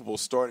a capable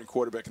starting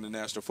quarterback in the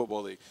National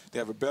Football League. They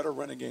have a better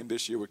running game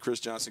this year with Chris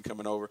Johnson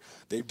coming over.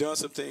 They've done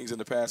some things in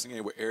the passing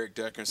game with Eric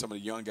Decker and some of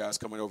the young guys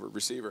coming over at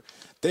receiver.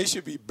 They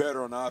should be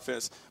better on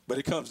offense, but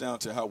it comes down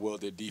to how well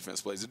their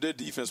defense plays. If their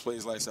defense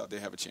plays lights out, they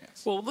have a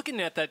chance. Well,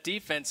 looking at that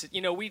defense,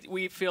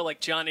 we feel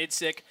like John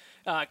Idzik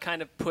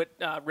kind of put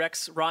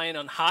Rex Ryan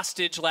on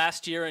hostage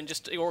last year and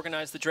just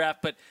organized the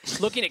draft. But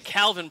looking at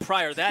Calvin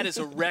Pryor, that is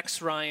a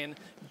Rex Ryan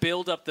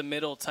build up the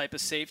middle type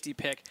of safety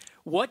pick.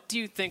 What do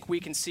you think we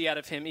can see out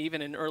of him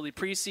even in early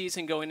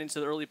preseason going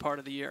into the early part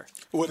of the year?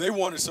 Well, they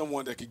wanted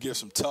someone that could give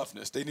some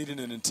toughness. They needed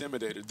an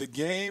intimidator. The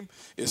game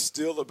is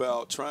still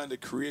about trying to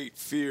create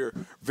fear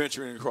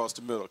venturing across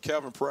the middle.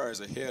 Calvin Pryor is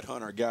a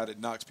headhunter, a guy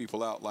that knocks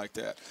people out like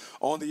that.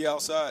 On the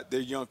outside, their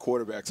young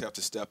quarterbacks have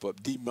to step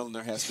up. Dee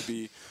Milliner has to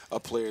be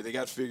a player. They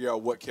got to figure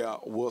out what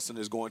Cal Wilson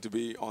is going to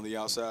be on the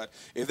outside.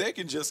 If they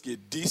can just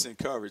get decent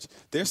coverage,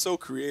 they're so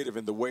creative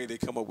in the way they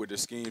come up with their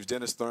schemes.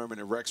 Dennis Thurman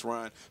and Rex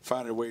Ryan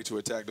finding a way to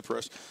attack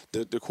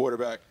the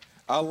quarterback.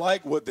 I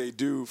like what they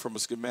do from a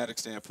schematic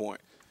standpoint.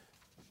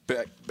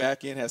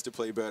 Back end has to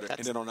play better,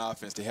 and then on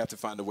offense, they have to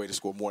find a way to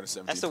score more than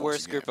 17 That's the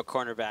worst group of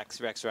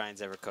cornerbacks Rex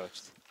Ryan's ever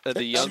coached.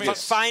 The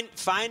youngest.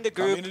 Find a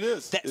group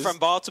from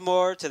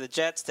Baltimore to the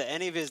Jets to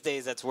any of his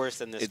days that's worse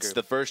than this group. It's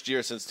the first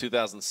year since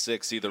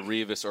 2006 either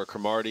Revis or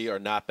Cromartie are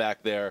not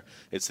back there.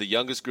 It's the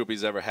youngest group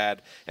he's ever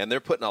had, and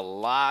they're putting a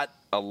lot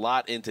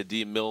into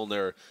Dee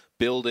Milliner,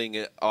 building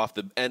it off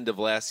the end of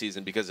last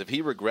season, because if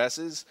he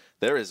regresses,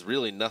 there is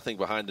really nothing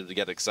behind him to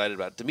get excited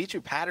about. Demetri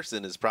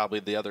Patterson is probably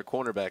the other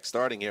cornerback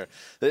starting here.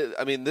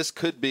 I mean, this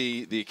could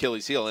be the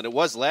Achilles heel, and it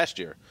was last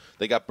year.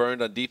 They got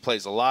burned on deep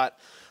plays a lot,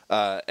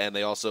 and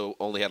they also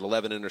only had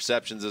 11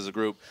 interceptions as a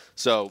group.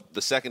 So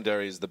the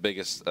secondary is the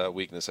biggest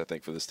weakness, I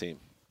think, for this team.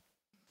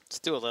 Let's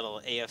do a little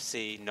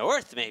AFC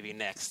North maybe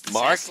next.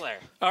 Mark? Sessler,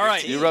 all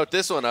right. You wrote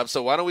this one up,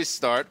 so why don't we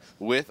start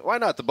with, why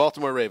not, the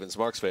Baltimore Ravens,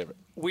 Mark's favorite.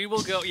 We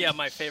will go,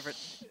 my favorite.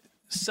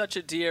 Such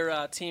a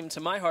dear team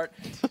to my heart.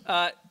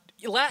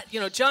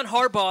 John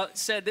Harbaugh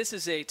said this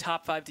is a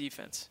top 5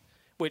 defense,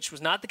 which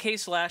was not the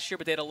case last year,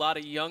 but they had a lot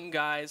of young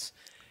guys.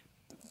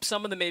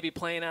 Some of them may be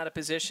playing out of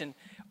position.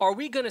 Are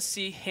we going to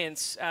see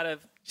hints out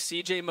of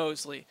C.J.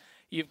 Mosley?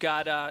 You've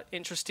got an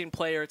interesting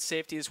player at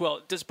safety as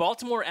well. Does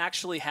Baltimore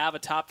actually have a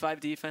top 5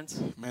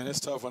 defense? Man, it's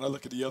tough. When I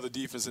look at the other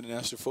defense in the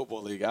National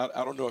Football League, I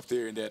don't know if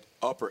they're in that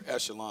upper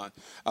echelon.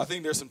 I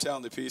think there's some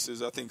talented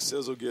pieces. I think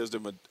Sizzle gives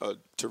them a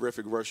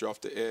terrific rush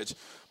off the edge.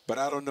 But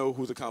I don't know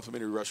who the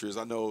complimentary rusher is.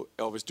 I know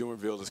Elvis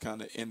Dumerville is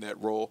kind of in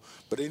that role,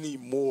 but they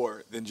need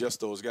more than just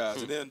those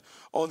guys. And then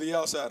on the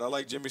outside, I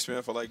like Jimmy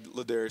Smith. I like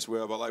Ladarius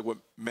Webb. I like what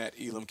Matt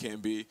Elam can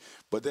be.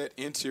 But that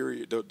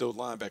interior, the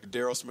linebacker,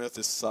 Darryl Smith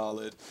is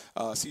solid.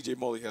 C.J.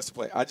 Mosley has to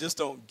play. I just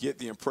don't get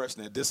the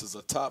impression that this is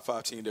a top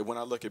 5 team that when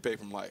I look at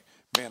paper, I'm like,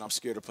 man, I'm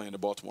scared of playing the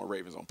Baltimore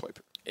Ravens on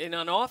paper. And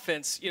on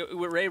offense,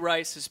 Ray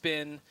Rice has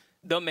been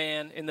the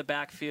man in the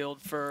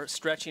backfield for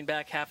stretching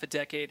back half a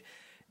decade.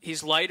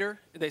 He's lighter.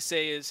 They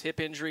say his hip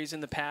injuries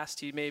in the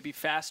past. He may be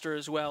faster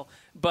as well.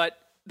 But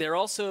they're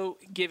also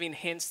giving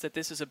hints that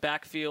this is a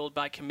backfield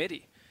by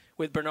committee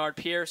with Bernard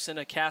Pierce and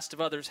a cast of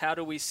others. How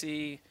do we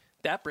see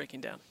that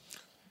breaking down?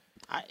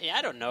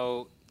 I don't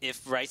know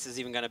if Rice is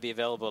even going to be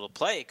available to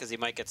play because he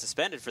might get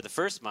suspended for the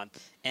first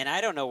month. And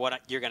I don't know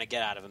what you're going to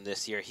get out of him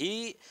this year.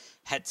 He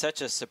had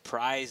such a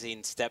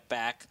surprising step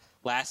back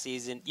last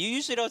season. You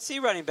usually don't see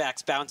running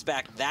backs bounce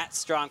back that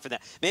strong for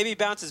that. Maybe he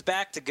bounces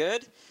back to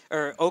good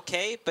or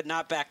okay, but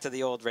not back to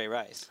the old Ray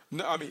Rice.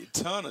 No, I mean,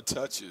 ton of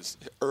touches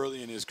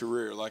early in his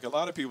career. Like, a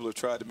lot of people have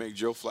tried to make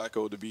Joe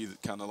Flacco to be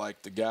kind of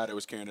like the guy that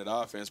was carrying that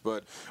offense,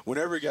 but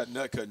whenever it got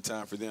nut-cutting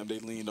time for them, they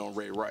leaned on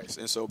Ray Rice.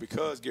 And so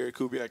because Gary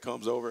Kubiak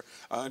comes over,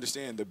 I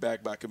understand the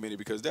back-by committee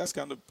because that's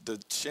kind of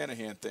the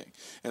Shanahan thing.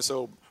 And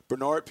so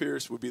Bernard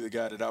Pierce would be the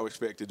guy that I would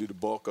expect to do the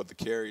bulk of the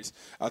carries.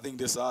 I think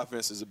this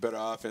offense is a better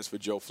offense for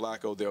Joe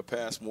Flacco. They'll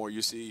pass more.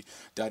 You see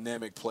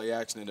dynamic play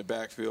action in the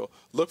backfield.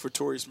 Look for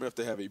Torrey Smith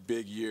to have a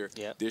big year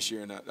this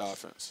year in that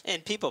offense.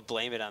 And people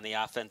blame it on the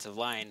offensive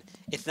line.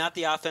 It's not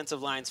the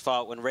offensive line's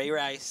fault when Ray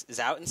Rice is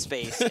out in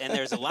space and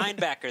there's a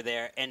linebacker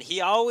there, and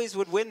he always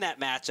would win that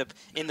matchup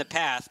in the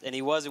past, and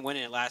he wasn't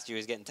winning it last year. He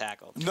was getting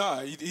tackled. No,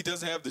 he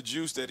doesn't have the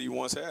juice that he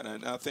once had,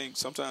 and I think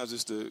sometimes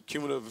it's the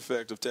cumulative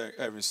effect of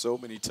having so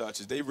many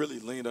touches. They really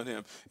leaned on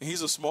him, and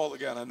he's a smaller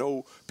guy, and I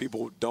know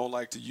people don't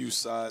like to use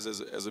size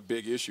as a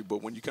big issue,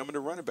 but when you come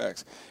into running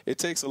backs, it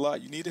takes a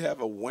lot. You need to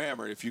have a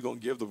whammer if you're going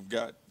to give the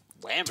guy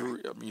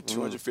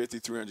 250,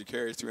 300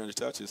 carries, 300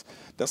 touches.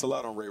 That's a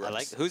lot on Ray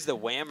Rice. Who's the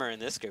whammer in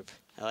this group?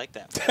 I like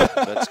that.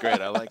 That's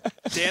great. I like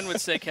Dan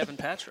would say Kevin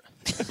Patra.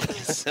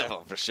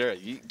 Oh, for sure.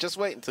 You just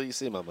wait until you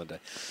see him on Monday.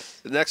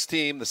 The next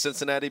team, the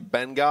Cincinnati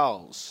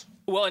Bengals.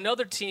 Well,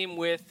 another team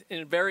with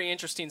a very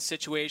interesting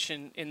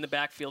situation in the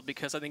backfield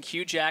because I think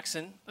Hugh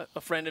Jackson,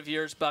 a friend of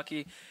yours,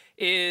 Bucky,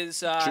 is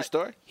true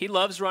story. He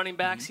loves running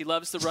backs. He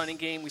loves the running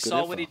game. We Good saw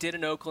info. what he did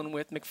in Oakland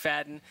with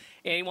McFadden,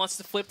 and he wants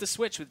to flip the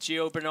switch with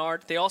Gio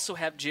Bernard. They also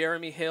have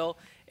Jeremy Hill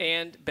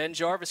and Ben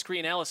Jarvis.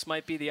 Green Ellis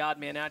might be the odd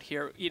man out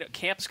here. You know,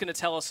 Camp's going to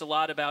tell us a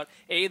lot about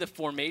the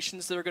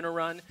formations they're going to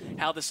run,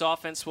 how this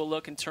offense will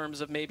look in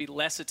terms of maybe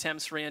less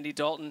attempts for Andy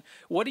Dalton.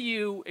 What do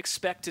you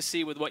expect to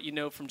see with what you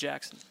know from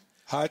Jackson?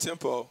 High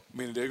tempo,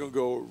 meaning they're going to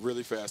go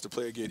really fast. The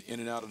player get in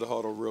and out of the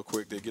huddle real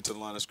quick. They get to the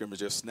line of scrimmage,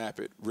 just snap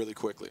it really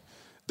quickly.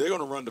 They're going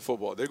to run the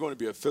football. They're going to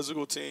be a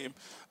physical team.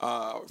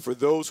 For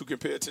those who can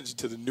pay attention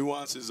to the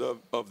nuances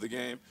of the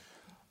game,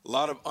 a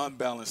lot of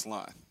unbalanced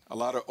line, a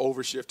lot of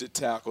overshifted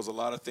tackles, a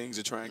lot of things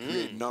that try and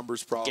create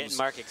numbers problems. Getting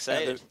Mark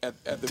excited.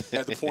 At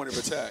the point of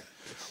attack.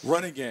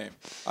 Running game.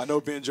 I know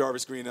Ben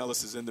Jarvis, Green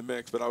Ellis is in the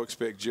mix, but I would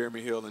expect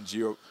Jeremy Hill and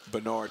Gio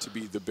Bernard to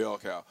be the bell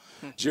cow.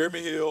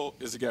 Jeremy Hill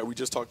is the guy we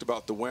just talked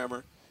about, the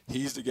whammer.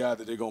 He's the guy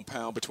that they're going to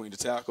pound between the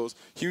tackles.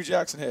 Hugh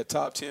Jackson had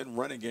top 10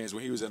 running games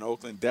when he was in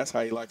Oakland. That's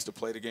how he likes to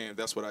play the game.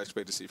 That's what I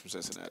expect to see from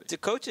Cincinnati. Do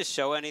coaches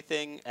show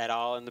anything at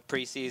all in the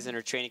preseason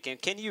or training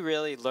camp? Can you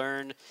really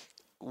learn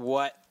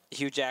what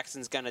Hugh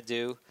Jackson's going to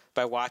do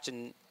by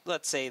watching,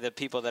 let's say, the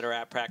people that are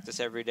at practice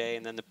every day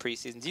and then the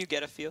preseason? Do you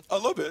get a feel? A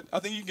little bit. I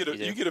think you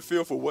get a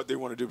feel for what they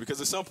want to do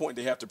because at some point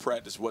they have to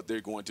practice what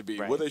they're going to be.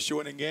 Right. Will they show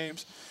it in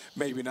games?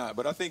 Maybe not.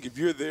 But I think if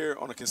you're there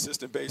on a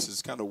consistent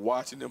basis, kind of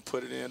watching them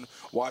put it in,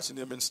 watching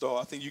them install,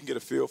 I think you can get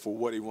a feel for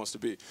what he wants to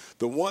be.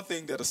 The one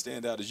thing that'll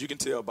stand out is you can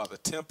tell by the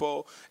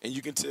tempo and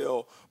you can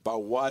tell by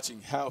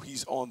watching how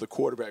he's on the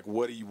quarterback,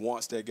 what he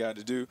wants that guy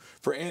to do.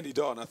 For Andy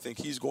Dalton, I think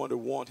he's going to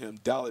want him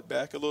dial it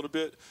back a little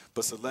bit,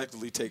 but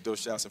selectively take those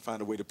shots and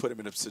find a way to put him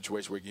in a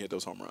situation where he can hit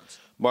those home runs.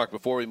 Mark,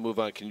 before we move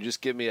on, can you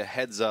just give me a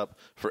heads up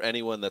for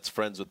anyone that's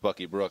friends with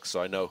Bucky Brooks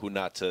so I know who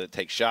not to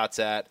take shots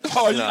at?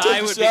 Oh,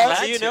 I would be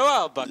glad you know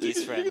all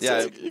Bucky's friends.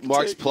 Yeah,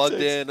 Mark's plugged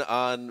in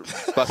on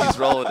Bucky's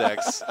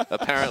Rolodex,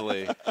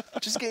 apparently.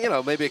 Just,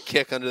 maybe a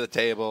kick under the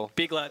table.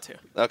 Be glad to.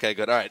 Okay,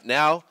 good. All right,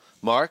 now,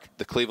 Mark,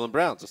 the Cleveland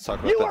Browns. Let's talk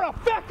about that. You are a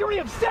factory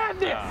of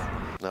sadness!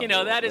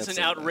 That is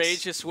an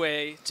outrageous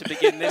way to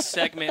begin this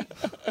segment,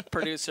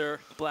 producer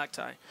Black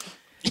Tie.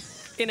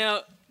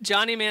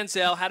 Johnny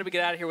Manziel, how do we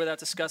get out of here without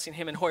discussing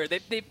him and Hoyer?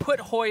 They put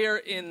Hoyer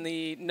in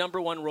the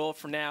number one role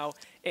for now,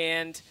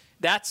 and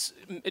that's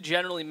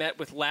generally met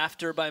with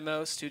laughter by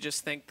most who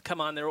just think, come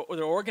on, they're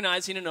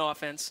organizing an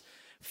offense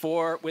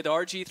with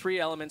RG3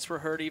 elements. Were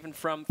heard even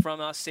from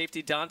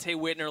safety Dante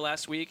Whitner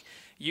last week.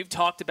 You've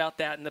talked about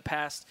that in the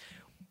past.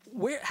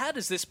 How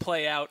does this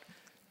play out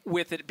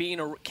with it being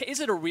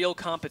is it a real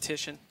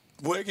competition?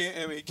 Well,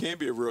 it can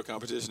be a real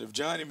competition. If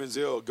Johnny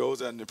Manziel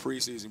goes out in the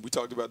preseason, we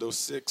talked about those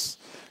 6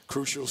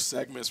 crucial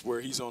segments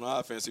where he's on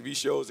offense. If he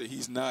shows that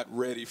he's not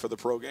ready for the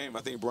pro game, I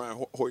think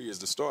Brian Hoyer is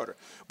the starter.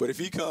 But if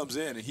he comes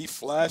in and he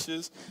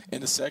flashes in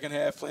the second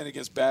half playing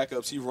against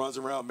backups, he runs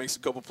around, makes a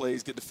couple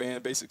plays, get the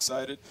fan base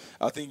excited,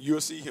 I think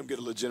you'll see him get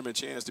a legitimate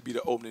chance to be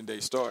the opening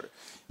day starter.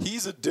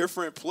 He's a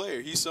different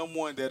player. He's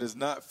someone that is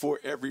not for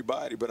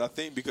everybody. But I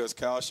think because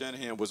Kyle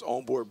Shanahan was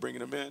on board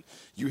bringing him in,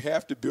 you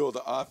have to build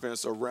the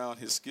offense around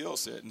his skill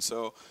set. And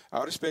so I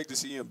would expect to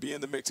see him be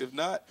in the mix. If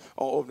not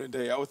on opening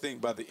day, I would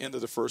think by the end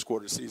of the first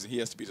quarter of the season, he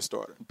has to be the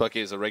starter. Bucky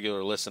is a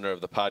regular listener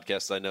of the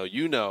podcast. I know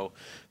you know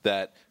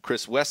that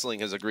Chris Wessling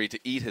has agreed to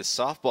eat his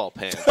softball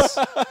pants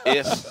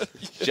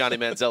if Johnny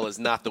Manziel is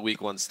not the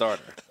week 1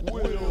 starter.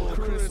 Will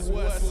Chris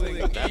Wessling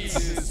eat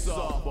his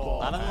softball?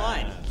 Not on the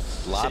line.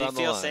 Lot Should he on the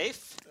feel line.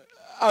 safe?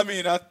 I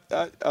mean,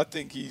 I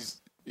think he's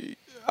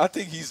I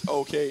think he's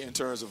okay in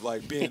terms of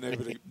like being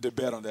able to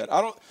bet on that.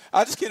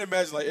 I just can't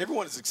imagine like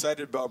everyone is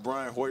excited about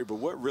Brian Hoyer, but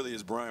what really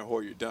has Brian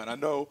Hoyer done? I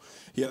know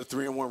he had a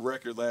 3-1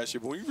 record last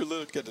year, but when you really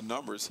look at the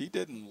numbers, he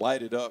didn't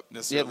light it up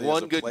necessarily. He had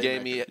one good playmaker.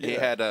 game. He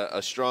had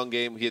a strong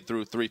game. He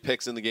threw 3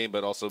 picks in the game,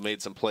 but also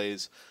made some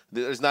plays.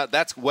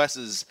 That's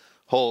Wes's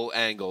whole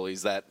angle.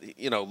 He's that,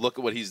 look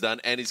at what he's done,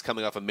 and he's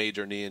coming off a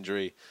major knee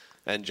injury.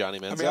 And Johnny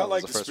Manziel. I mean, I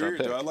like was the a spirit,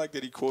 pick. though. I like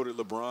that he quoted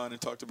LeBron and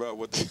talked about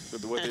what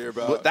they're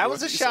about. But that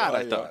was a shot,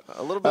 I thought.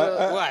 A little bit. What?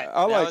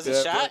 I like was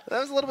a shot? That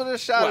was a little bit of a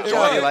shot. It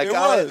Johnny, was. like, It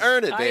I'll was.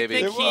 earn it, baby.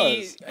 I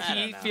think I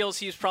he feels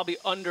he's probably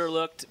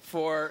underlooked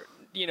for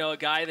a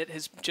guy that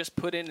has just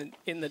put in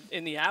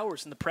the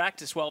hours in the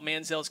practice while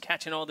Manziel's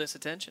catching all this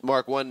attention.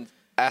 Mark, one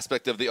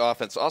aspect of the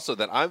offense also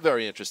that I'm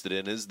very interested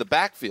in is the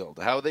backfield.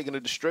 How are they going to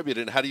distribute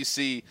it, and how do you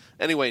see,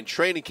 anyway, in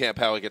training camp,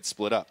 how it gets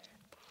split up?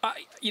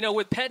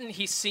 With Pettin,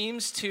 he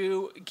seems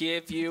to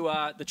give you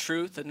the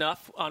truth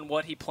enough on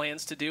what he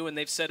plans to do, and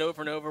they've said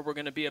over and over, we're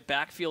going to be a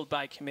backfield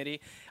by committee.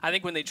 I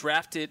think when they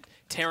drafted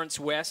Terrence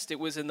West, it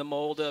was in the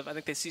mold of, I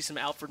think they see some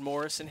Alfred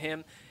Morris in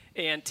him,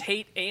 and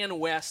Tate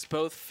and West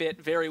both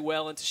fit very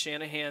well into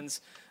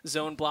Shanahan's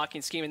zone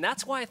blocking scheme, and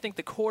that's why I think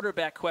the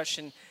quarterback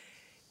question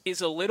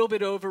is a little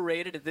bit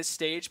overrated at this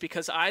stage,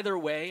 because either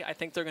way, I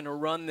think they're going to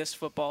run this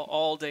football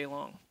all day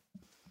long.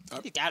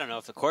 I don't know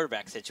if the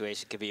quarterback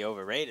situation could be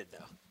overrated,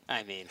 though.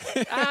 I mean,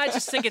 I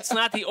just think it's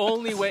not the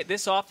only way.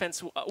 This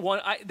offense,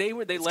 they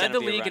led the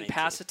league in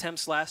pass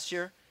attempts last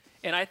year,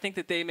 and I think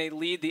that they may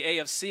lead the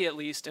AFC at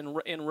least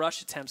in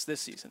rush attempts this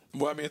season.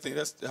 Well, I mean, I think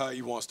that's how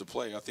he wants to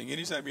play. I think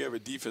anytime you have a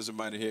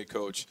defensive-minded head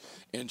coach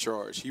in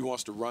charge, he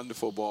wants to run the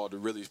football to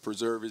really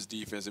preserve his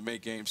defense and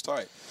make games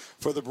tight.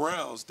 For the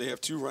Browns, they have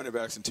 2 running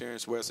backs in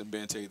Terrence West and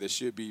Ben Tate that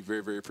should be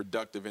very, very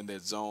productive in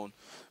that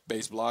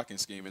zone-based blocking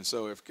scheme. And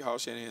so if Kyle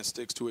Shanahan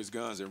sticks to his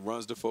guns and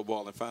runs the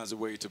football and finds a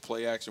way to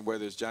play action,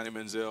 whether it's Johnny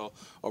Manziel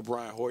or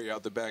Brian Hoyer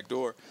out the back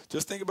door,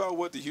 just think about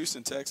what the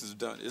Houston Texans have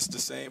done. It's the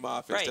same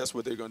offense. Right. That's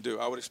what they're going to do.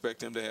 I would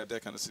expect him to have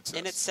that kind of success.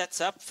 And it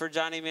sets up for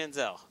Johnny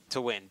Manziel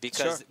to win,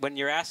 because when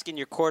you're asking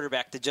your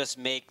quarterback to just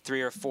make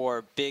 3 or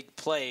 4 big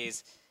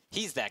plays,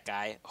 he's that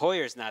guy.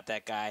 Hoyer's not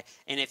that guy.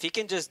 And if he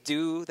can just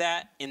do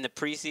that in the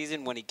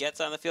preseason when he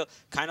gets on the field,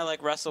 kind of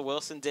like Russell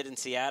Wilson did in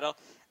Seattle,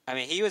 I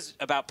mean, he was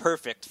about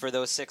perfect for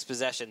those 6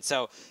 possessions.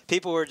 So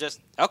people were just,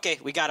 okay,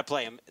 we got to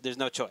play him. There's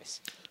no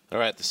choice. All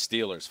right, the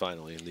Steelers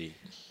finally in the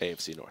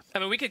AFC North. I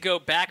mean, we could go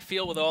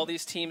backfield with all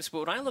these teams,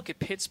 but when I look at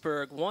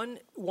Pittsburgh,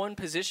 one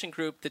position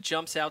group that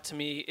jumps out to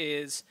me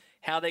is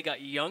how they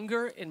got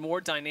younger and more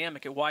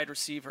dynamic at wide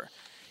receiver.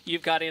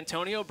 You've got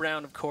Antonio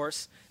Brown, of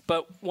course,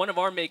 but one of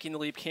our making the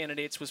leap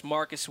candidates was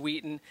Marcus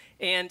Wheaton,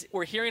 and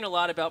we're hearing a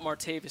lot about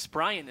Martavis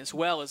Bryant as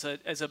well as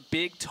a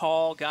big,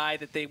 tall guy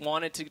that they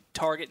wanted to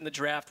target in the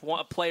draft,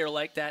 a player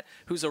like that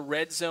who's a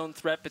red zone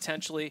threat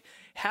potentially.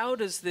 How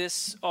does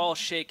this all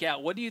shake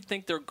out? What do you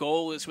think their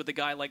goal is with a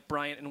guy like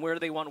Bryant, and where do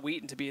they want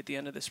Wheaton to be at the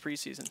end of this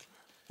preseason?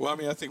 Well, I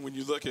mean, I think when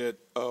you look at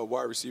a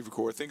wide receiver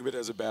core, think of it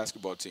as a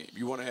basketball team.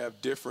 You want to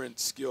have different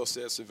skill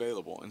sets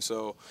available. And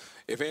so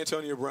if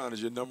Antonio Brown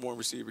is your number 1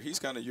 receiver, he's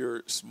kind of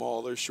your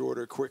smaller,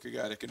 shorter, quicker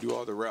guy that can do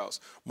all the routes.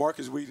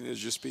 Marcus Wheaton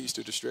is your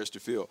speedster to stretch the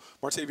field.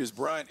 Martavis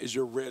Bryant is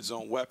your red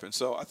zone weapon.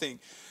 So I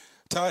think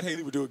Todd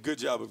Haley would do a good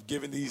job of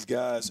giving these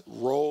guys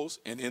roles,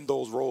 and in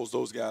those roles,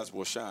 those guys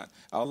will shine.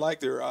 I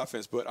like their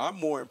offense, but I'm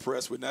more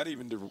impressed with not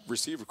even the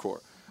receiver core.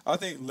 I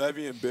think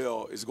Le'Veon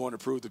Bell is going to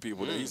prove to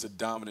people that he's a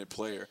dominant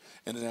player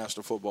in the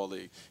National Football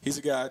League. He's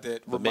a guy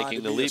that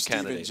reminded me of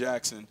Steven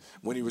Jackson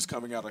when he was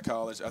coming out of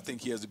college. I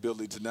think he has the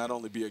ability to not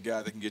only be a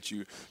guy that can get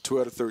you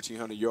 12 to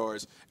 1,300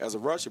 yards as a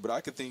rusher, but I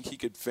could think he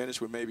could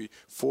finish with maybe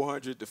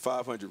 400 to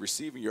 500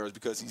 receiving yards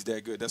because he's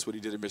that good. That's what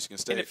he did at Michigan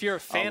State. And if you're a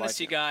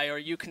fantasy guy, are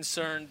you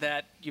concerned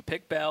that you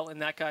pick Bell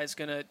and that guy's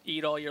going to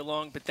eat all year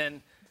long, but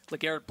then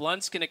LeGarrette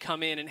Blount's going to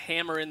come in and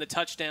hammer in the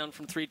touchdown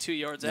from 2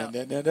 yards out?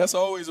 And that's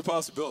always a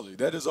possibility.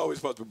 That is always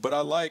possible. But I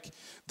like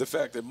the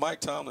fact that Mike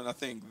Tomlin, I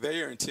think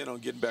they are intent on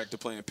getting back to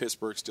playing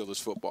Pittsburgh Steelers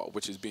football,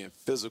 which is being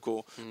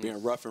physical,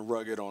 being rough and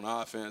rugged on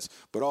offense,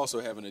 but also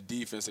having a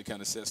defense that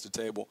kind of sets the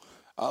table.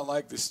 I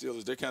like the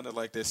Steelers. They're kind of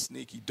like that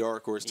sneaky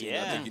dark horse team.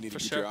 I think you need to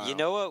keep your eye on. You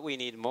know what we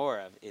need more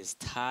of is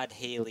Todd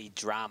Haley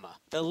drama.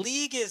 The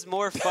league is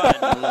more fun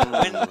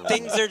when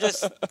things are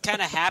just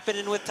kind of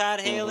happening with Todd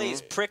Haley.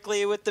 He's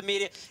prickly with the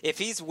media. If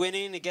he's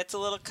winning, he gets a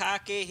little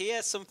cocky. He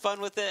has some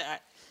fun with it.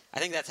 I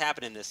think that's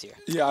happening this year.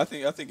 Yeah, I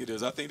think it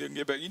is. I think they can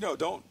get back.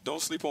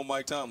 Don't sleep on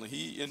Mike Tomlin.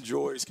 He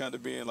enjoys kind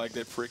of being like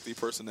that prickly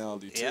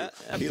personality too.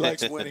 Yeah. He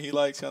likes winning. He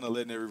likes kind of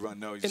letting everyone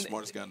know he's the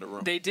smartest guy in the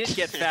room. They did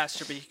get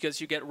faster because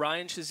you get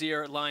Ryan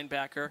Shazier at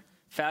linebacker,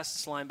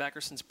 fastest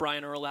linebacker since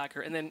Brian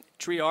Urlacher, and then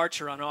Dre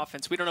Archer on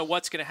offense. We don't know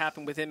what's going to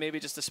happen with him. Maybe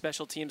just a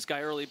special teams guy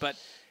early, but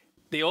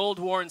the old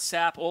Warren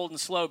Sapp, old and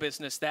slow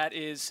business, that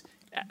is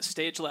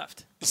stage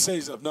left.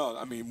 Saves up. No,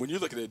 I mean, when you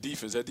look at that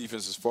defense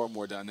is far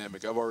more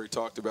dynamic. I've already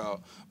talked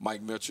about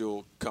Mike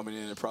Mitchell coming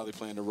in and probably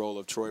playing the role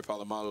of Troy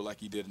Polamalu like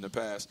he did in the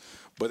past.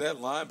 But that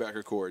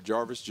linebacker core,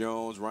 Jarvis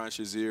Jones, Ryan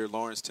Shazier,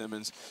 Lawrence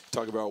Timmons,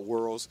 talk about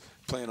Worlds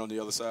playing on the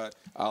other side.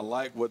 I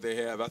like what they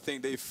have. I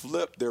think they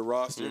flipped their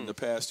roster in the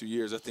past 2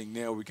 years. I think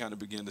now we kind of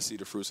begin to see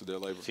the fruits of their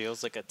labor.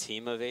 Feels like a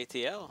team of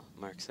ATL,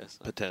 Mark says.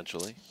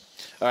 Potentially.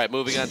 All right,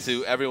 moving on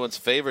to everyone's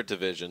favorite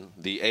division,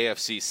 the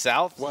AFC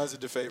South. Why is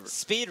it the favorite?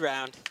 Speed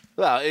round.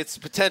 Well, it's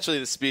potentially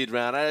the speed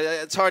round.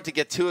 It's hard to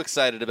get too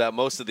excited about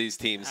most of these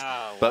teams.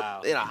 Oh,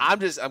 but wow.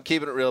 I'm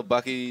keeping it real.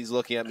 Bucky's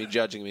looking at me,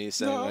 judging me,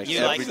 saying No, like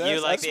You like the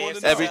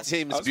AFC? every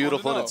team is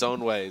beautiful in its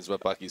own way, is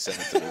what Bucky's saying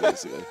to me,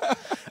 basically.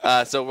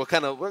 So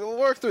we'll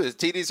work through this.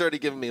 TD's already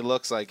giving me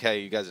looks like, hey,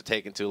 you guys are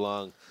taking too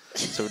long.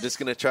 So we're just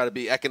going to try to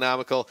be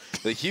economical.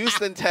 The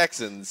Houston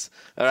Texans,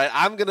 all right,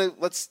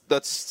 let's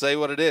say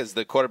what it is.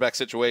 The quarterback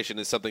situation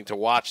is something to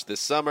watch this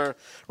summer.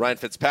 Ryan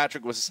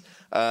Fitzpatrick was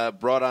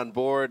brought on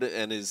board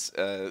and is,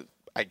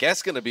 I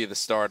guess, going to be the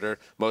starter,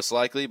 most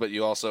likely. But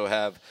you also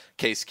have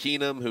Case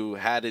Keenum, who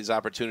had his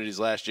opportunities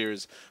last year.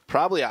 Is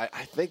probably, I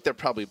think they're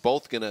probably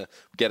both going to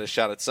get a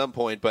shot at some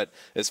point. But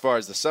as far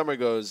as the summer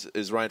goes,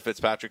 is Ryan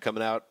Fitzpatrick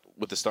coming out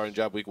with the starting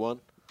job week 1?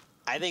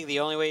 I think the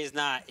only way he's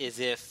not is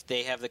if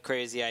they have the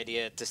crazy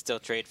idea to still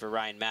trade for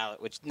Ryan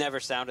Mallett, which never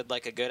sounded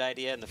like a good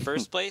idea in the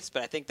first place,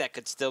 but I think that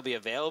could still be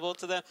available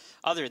to them.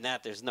 Other than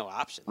that, there's no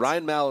options.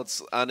 Ryan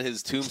Mallett's on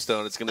his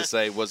tombstone, it's going to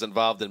say, was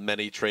involved in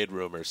many trade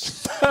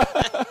rumors.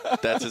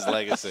 That's his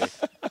legacy.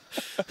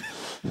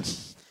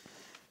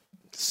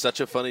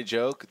 Such a funny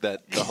joke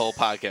that the whole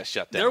podcast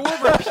shut down. There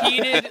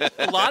were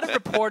a lot of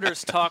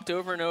reporters talked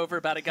over and over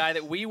about a guy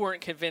that we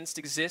weren't convinced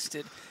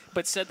existed,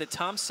 but said that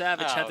Tom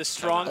Savage had the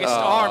strongest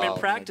arm in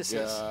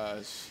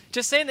practices.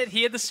 Just saying that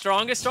he had the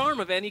strongest arm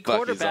of any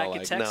quarterback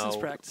in Texans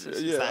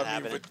practices. Yeah,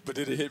 but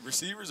did it hit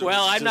receivers? Or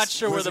well, I'm not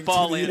sure where the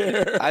ball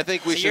landed. I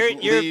think we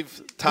should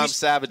leave Tom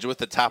Savage with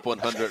the top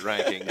 100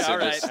 rankings. So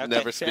right. just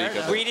never speak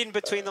of it. Reading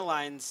between the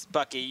lines,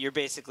 Bucky, you're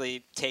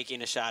basically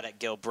taking a shot at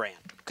Gil Brandt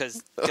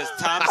because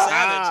Tom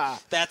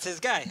Savage, that's his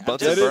guy.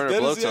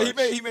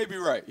 He may be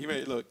right.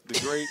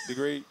 The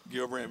great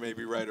Gil Brandt may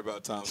be right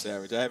about Tom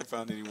Savage. I haven't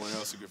found anyone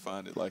else who could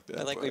find it like that.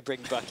 I like we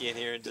bring Bucky in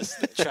here and just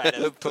try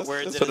to put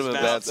words in his him in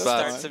mouth. bad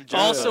spots.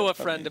 Also a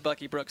friend to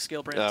Bucky Brooks,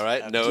 Gil Brandt. All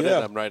right, noted.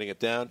 Yeah. I'm writing it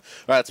down.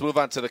 All right, let's move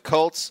on to the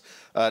Colts.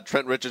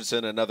 Trent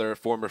Richardson, another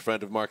former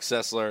friend of Mark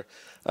Sessler,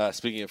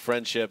 speaking of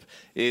friendship,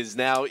 is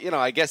now,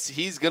 I guess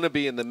he's going to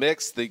be in the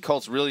mix. The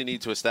Colts really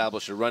need to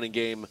establish a running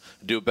game,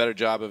 do a better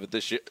job of it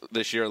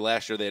this year.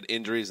 Last year they had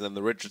injuries, and then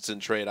the Richardson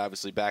trade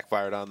obviously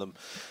backfired on them.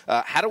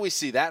 How do we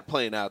see that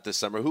playing out this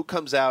summer? Who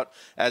comes out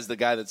as the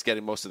guy that's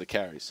getting most of the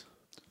carries?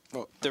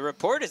 The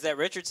report is that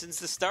Richardson's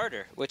the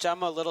starter, which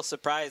I'm a little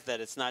surprised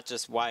that it's not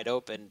just wide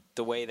open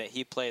the way that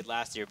he played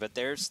last year, but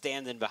they're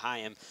standing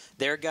behind him.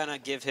 They're going to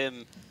give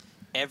him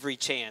every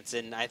chance,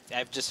 and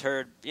I've just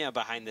heard,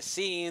 behind the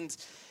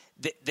scenes,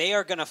 they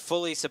are going to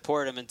fully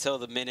support him until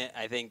the minute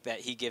I think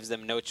that he gives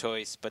them no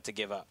choice but to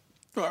give up.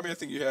 No, I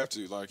think you have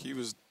to. He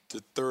was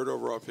the 3rd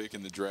overall pick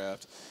in the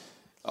draft.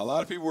 A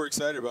lot of people were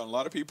excited about him. A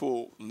lot of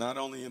people, not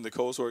only in the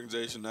Colts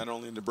organization, not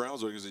only in the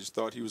Browns organization,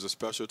 thought he was a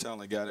special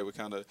talent guy that would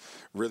kind of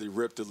really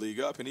rip the league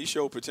up. And he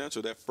showed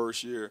potential that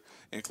first year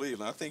in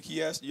Cleveland. I think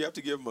you have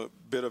to give him a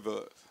bit of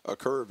a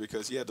curve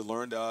because he had to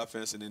learn the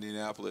offense in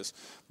Indianapolis.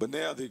 But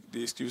now the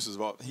excuses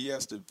of he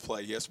has to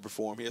play, he has to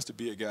perform, he has to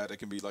be a guy that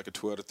can be like a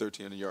 12 to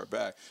 1300-yard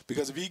back.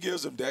 Because if he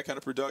gives them that kind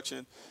of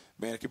production,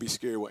 man, it could be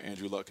scary what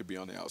Andrew Luck could be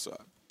on the outside.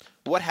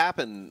 What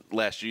happened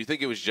last year? You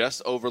think it was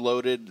just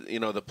overloaded,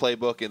 the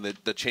playbook and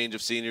the change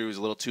of scenery was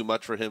a little too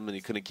much for him and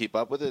he couldn't keep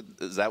up with it?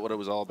 Is that what it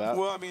was all about?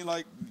 Well,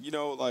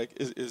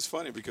 it's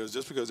funny because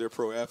just because they're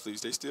pro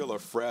athletes, they still are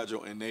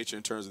fragile in nature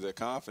in terms of their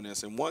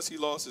confidence. And once he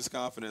lost his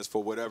confidence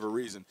for whatever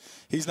reason,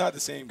 he's not the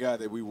same guy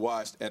that we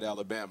watched at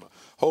Alabama.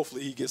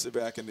 Hopefully he gets it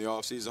back in the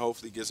offseason.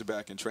 Hopefully he gets it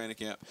back in training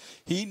camp.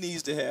 He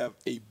needs to have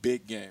a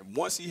big game.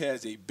 Once he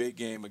has a big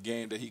game, a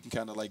game that he can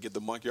kind of get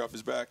the monkey off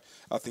his back,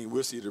 I think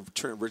we'll see the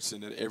Trent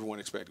Richardson that everyone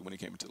expected when he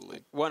came into the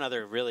league. One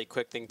other really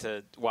quick thing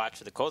to watch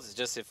for the Colts is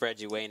just if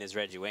Reggie Wayne is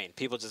Reggie Wayne.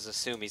 People just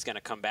assume he's going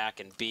to come back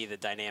and be the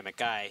dynamic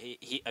guy.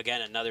 He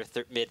again, another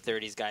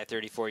mid-30s guy,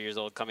 34 years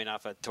old, coming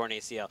off a torn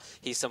ACL.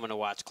 He's someone to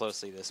watch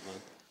closely this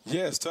month.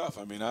 Yeah, it's tough.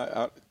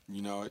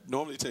 It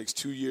normally takes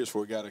 2 years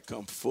for a guy to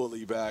come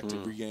fully back to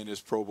regain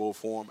his Pro Bowl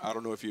form. I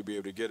don't know if he'll be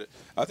able to get it.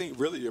 I think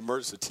really the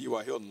emergence of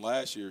T.Y. Hilton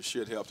last year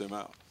should help him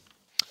out.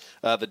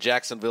 The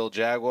Jacksonville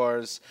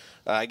Jaguars.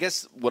 I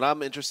guess what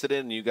I'm interested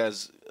in, you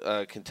guys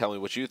can tell me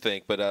what you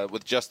think, but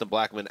with Justin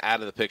Blackmon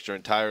out of the picture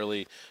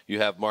entirely, you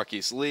have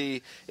Marquise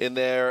Lee in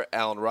there,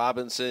 Allen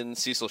Robinson,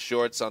 Cecil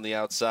Shorts on the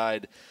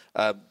outside.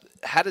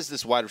 How does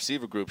this wide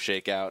receiver group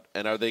shake out,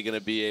 and are they going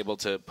to be able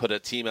to put a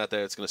team out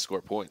there that's going to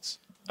score points?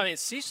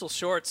 Cecil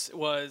Shorts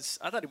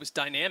I thought he was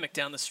dynamic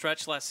down the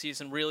stretch last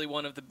season, really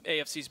one of the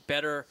AFC's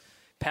better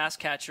pass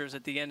catchers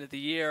at the end of the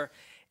year.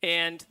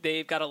 And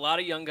they've got a lot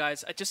of young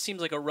guys. It just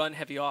seems like a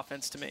run-heavy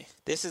offense to me.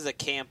 This is a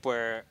camp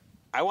where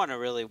I want to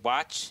really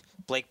watch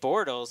Blake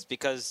Bortles,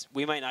 because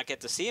we might not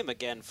get to see him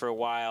again for a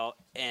while.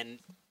 And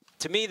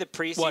to me, the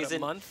preseason. What, a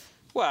month?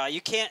 Well,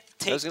 you can't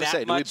take I was going to that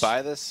say, much. do we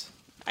buy this?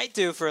 I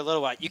do for a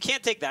little while. You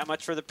can't take that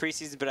much for the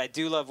preseason, but I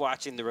do love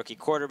watching the rookie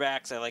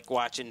quarterbacks. I like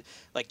watching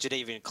like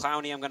Jadeveon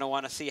Clowney. I'm going to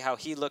want to see how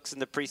he looks in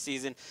the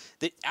preseason.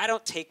 I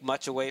don't take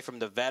much away from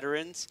the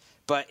veterans,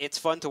 but it's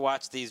fun to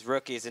watch these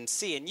rookies and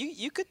see. And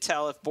you could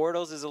tell if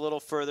Bortles is a little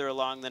further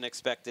along than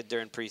expected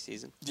during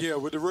preseason. Yeah,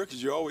 with the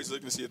rookies, you're always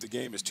looking to see if the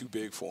game is too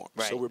big for him.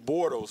 Right. So with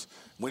Bortles,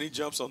 when he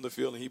jumps on the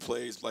field and he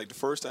plays, like the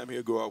first time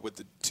he'll go out with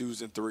the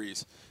 2s and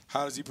 3s,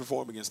 how does he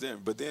perform against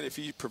them? But then if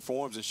he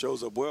performs and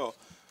shows up well,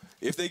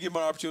 if they give him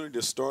an opportunity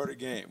to start a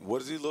game, what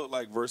does he look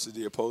like versus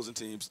the opposing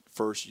team's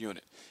first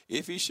unit?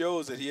 If he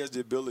shows that he has the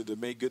ability to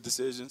make good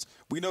decisions,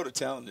 we know the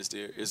talent is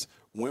there. It's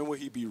when will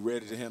he be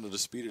ready to handle the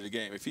speed of the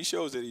game? If he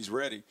shows that he's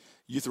ready,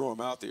 you throw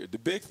him out there. The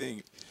big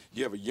thing,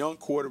 you have a young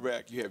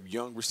quarterback, you have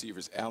young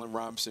receivers. Allen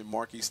Robinson,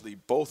 Marquise Lee,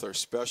 both are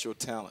special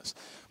talents.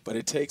 But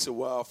it takes a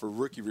while for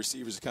rookie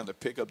receivers to kind of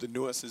pick up the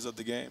nuances of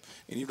the game.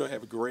 And you don't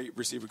have a great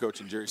receiver coach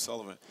in Jerry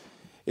Sullivan.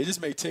 It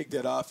just may take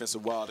that offense a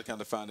while to kind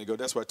of finally go.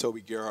 That's why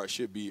Toby Gerhart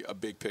should be a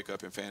big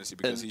pickup in fantasy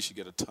because he should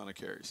get a ton of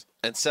carries.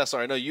 And Cesar,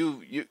 I know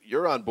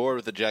you're on board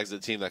with the Jags as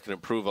a team that can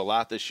improve a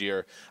lot this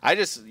year. I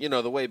just,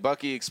 the way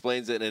Bucky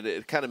explains it, and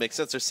it kind of makes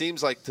sense. There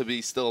seems like to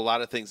be still a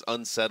lot of things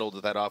unsettled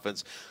with that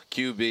offense.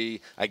 QB,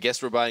 I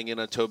guess we're buying in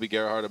on Toby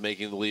Gerhart of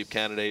making the leap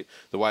candidate.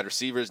 The wide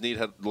receivers need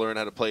to learn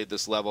how to play at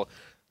this level.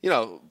 There's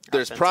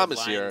Offensive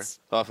promise here. lines.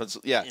 Offense,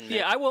 yeah.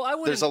 Yeah, I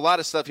will. There's a lot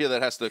of stuff here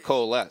that has to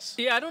coalesce.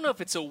 Yeah, I don't know if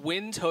it's a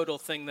win total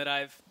thing that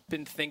I've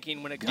been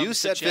thinking when it comes to You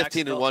said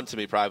 15-1 to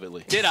me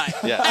privately. Did I?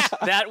 Yeah.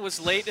 That was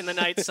late in the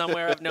night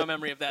somewhere. I have no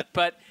memory of that.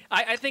 But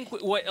I think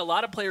what a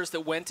lot of players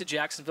that went to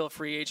Jacksonville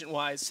free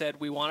agent-wise said,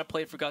 we want to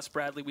play for Gus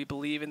Bradley. We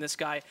believe in this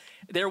guy.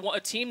 They're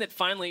a team that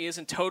finally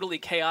isn't totally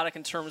chaotic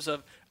in terms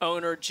of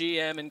owner,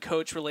 GM, and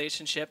coach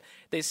relationship.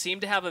 They seem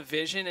to have a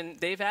vision, and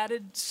they've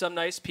added some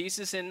nice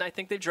pieces, and I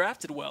think they've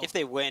drafted well. If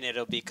they win,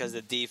 it'll be because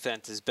the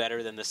defense is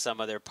better than the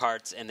sum of their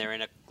parts, and they're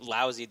in a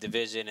lousy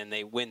division, and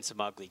they win some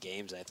ugly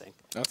games, I think.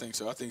 I think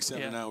so. I think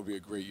 7-9 would be a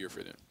great year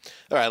for them.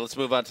 All right, let's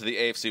move on to the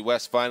AFC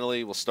West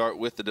finally. We'll start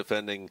with the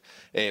defending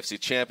AFC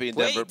champion,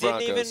 Denver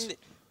Broncos.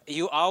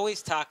 You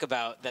always talk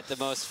about that the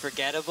most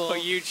forgettable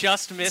you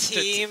just missed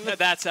team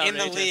That's in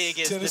the outrageous. league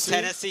is Tennessee? the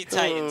Tennessee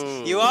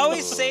Titans. You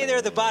always say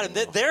they're the bottom.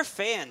 Their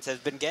fans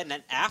have been getting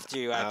it after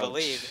you, I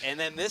believe. And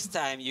then this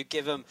time you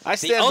give them I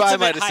stand by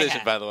my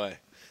decision, by the way.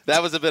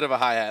 That was a bit of a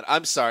hi-hat.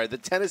 I'm sorry. The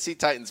Tennessee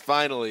Titans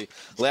finally,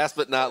 last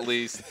but not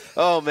least,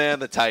 oh, man,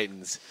 the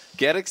Titans.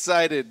 Get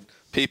excited,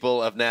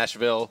 people of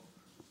Nashville.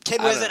 Ken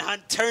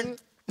Wisenhunt turned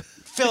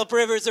Phillip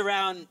Rivers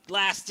around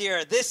last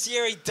year. This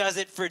year he does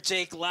it for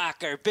Jake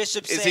Locker.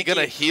 Bishop Sankey, is he going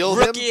to heal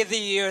Rookie him? of the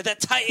Year. The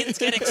Titans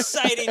get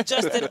exciting.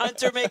 Justin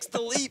Hunter makes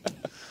the leap.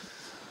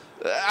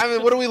 I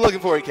mean, what are we looking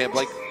for in camp?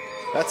 Like,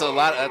 that's a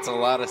lot of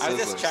sizzlers. I was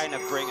just trying to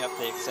bring up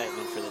the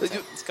excitement for the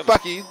Titans.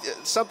 Bucky,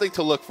 something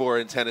to look for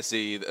in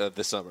Tennessee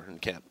this summer in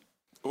camp.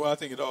 Well, I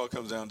think it all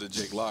comes down to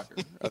Jake Locker.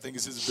 I think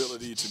it's his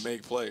ability to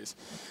make plays.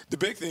 The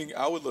big thing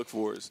I would look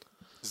for is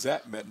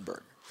Zach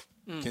Mettenberger.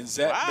 Can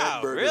Zach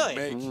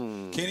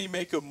Mettenberger can he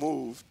make a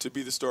move to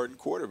be the starting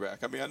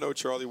quarterback? I mean, I know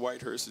Charlie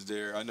Whitehurst is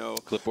there. I know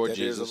Clipboard that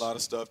Jesus. there's a lot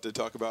of stuff to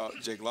talk about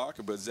Jake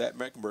Locker, but Zach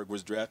Mettenberger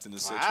was drafted in the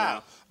 6th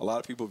round. A lot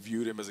of people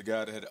viewed him as a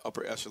guy that had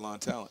upper echelon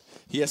talent.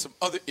 He has some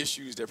other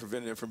issues that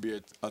prevented him from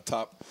being a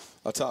top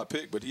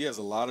pick, but he has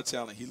a lot of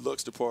talent. He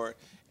looks the part.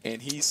 And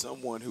he's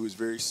someone who is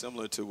very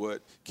similar to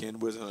what Ken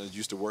Wisenhunt is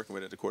used to working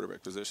with at the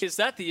quarterback position. Is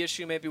that the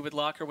issue maybe with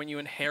Locker when you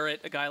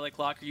inherit a guy like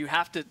Locker? You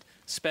have to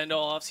spend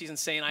all offseason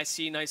saying, I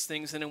see nice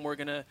things in him, we're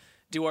going to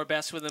do our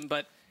best with him,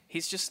 but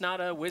he's just not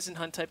a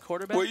Wisenhunt-type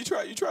quarterback? Well, you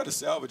try to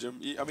salvage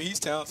him. I mean, he's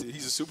talented.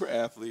 He's a super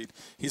athlete.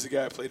 He's a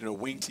guy who played in a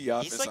wing T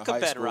offense He's like in a high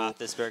Ben school.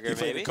 Roethlisberger, He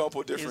played maybe. a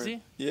couple different. Is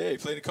he? Yeah, he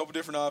played a couple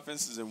different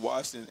offenses in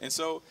Washington, and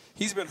so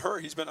he's been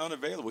hurt. He's been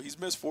unavailable. He's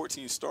missed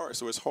 14 starts,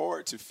 so it's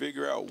hard to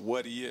figure out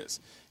what he is.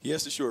 He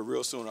has to show it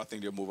real soon. I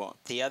think they'll move on.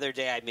 The other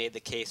day I made the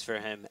case for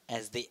him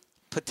as the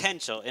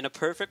potential, in a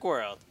perfect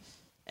world,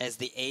 as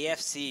the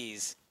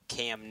AFC's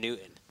Cam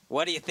Newton.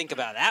 What do you think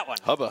about that one?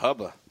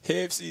 Hubba.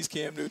 AFC's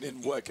Cam Newton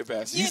in what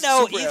capacity? You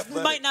know, super he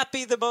athletic. might not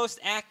be the most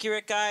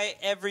accurate guy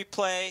every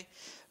play,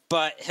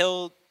 but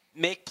he'll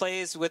make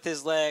plays with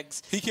his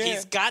legs. He can.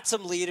 He's got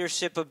some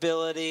leadership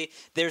ability.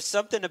 There's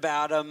something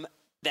about him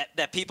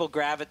that people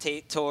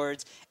gravitate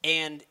towards,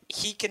 and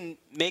he can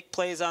make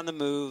plays on the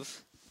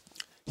move.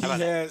 He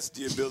has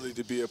the ability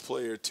to be a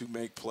player to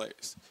make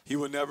plays. He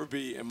will never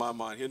be, in my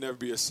mind, he'll never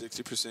be a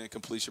 60%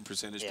 completion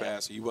percentage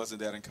passer. He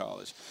wasn't that in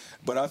college.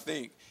 But I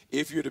think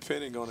if you're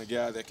depending on a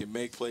guy that can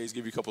make plays,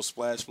 give you a couple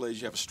splash plays,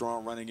 you have a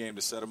strong running game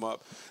to set him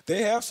up,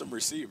 they have some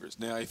receivers.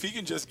 Now, if he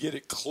can just get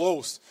it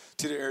close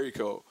to the area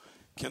code,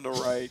 Kendall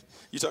Wright,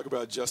 you talk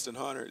about Justin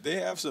Hunter, they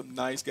have some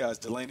nice guys,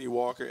 Delaney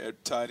Walker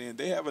at tight end.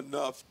 They have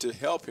enough to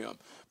help him.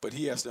 but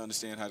he has to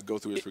understand how to go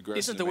through his progression.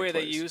 Isn't the way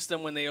they used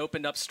them when they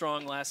opened up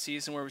strong last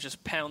season, where it was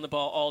just pound the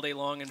ball all day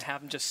long and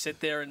have them just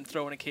sit there and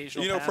throw an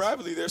occasional pass?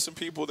 Privately, there's some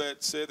people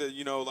that said that,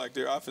 like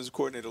their offensive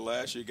coordinator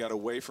last year got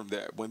away from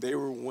that. When they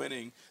were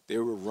winning, they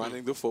were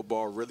running the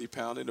football, really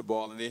pounding the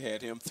ball, and they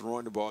had him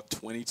throwing the ball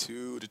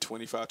 22 to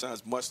 25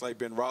 times, much like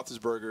Ben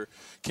Roethlisberger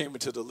came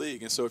into the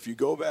league. And so if you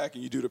go back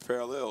and you do the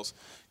parallels,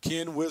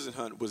 Ken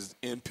Wisenhunt was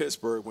in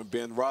Pittsburgh when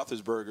Ben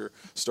Roethlisberger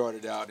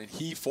started out, and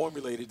he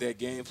formulated that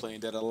game plan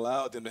that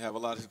allowed them to have a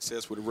lot of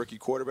success with a rookie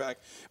quarterback.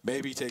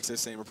 Maybe he takes that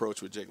same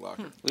approach with Jake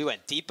Locker. We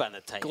went deep on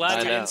the Titans.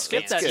 Glad you didn't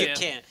skip that, You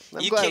Jim.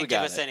 can't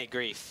give us any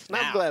grief.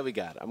 I'm glad we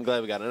got it.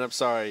 And I'm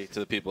sorry to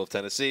the people of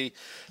Tennessee.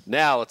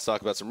 Now let's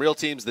talk about some real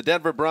teams. The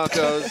Denver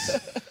Broncos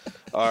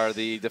are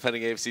the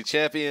defending AFC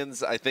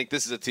champions. I think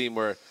this is a team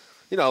where,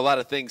 a lot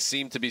of things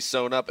seem to be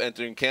sewn up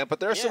entering camp, but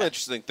there are some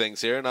interesting things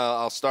here, and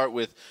I'll start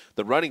with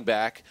the running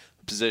back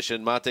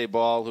position, Monte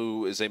Ball,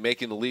 who is a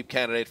making the leap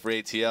candidate for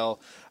ATL.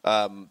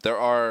 There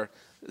are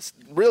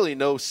really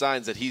no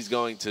signs that he's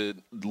going to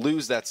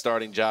lose that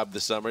starting job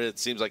this summer. It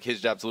seems like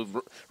his job to lose.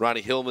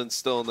 Ronnie Hillman's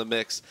still in the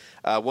mix.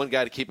 One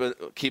guy to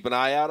keep an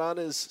eye out on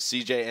is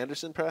C.J.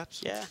 Anderson,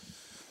 perhaps. Yeah.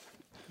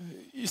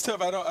 It's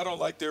tough. I don't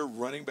like their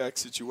running back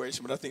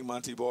situation, but I think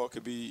Monte Ball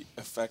could be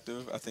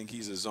effective. I think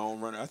he's a zone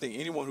runner. I think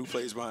anyone who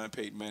plays behind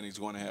Peyton Manning is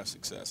going to have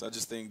success. I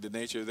just think the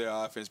nature of their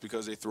offense,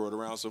 because they throw it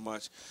around so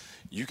much,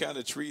 you kind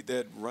of treat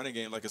that running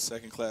game like a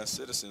second-class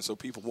citizen, so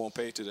people won't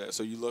pay to that.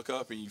 So you look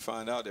up and you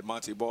find out that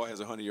Monte Ball has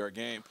a 100-yard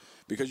game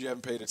because you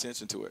haven't paid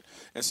attention to it.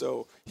 And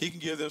so he can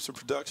give them some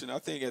production. I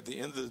think at the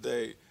end of the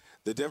day,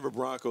 the Denver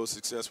Broncos'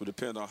 success will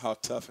depend on how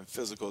tough and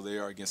physical they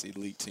are against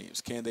elite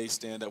teams. Can they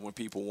stand up when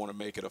people want to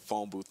make it a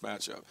phone booth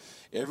matchup?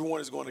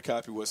 Everyone is going to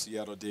copy what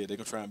Seattle did. They're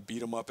going to try and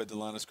beat them up at the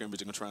line of scrimmage.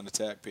 They're going to try and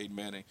attack Peyton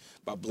Manning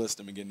by blitzing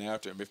him and getting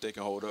after him. If they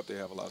can hold up, they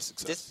have a lot of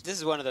success. This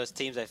is one of those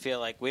teams I feel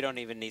like we don't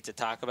even need to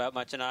talk about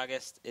much in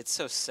August. It's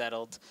so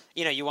settled.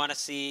 You want to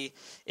see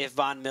if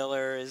Von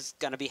Miller is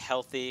going to be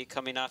healthy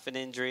coming off an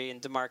injury,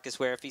 and DeMarcus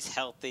Ware if he's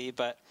healthy,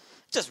 but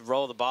just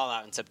roll the ball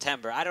out in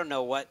September. I don't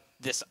know what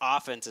this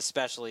offense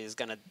especially is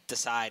going to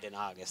decide in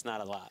August.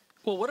 Not a lot.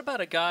 Well, what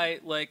about a guy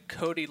like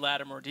Cody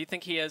Latimer? Do you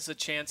think he has a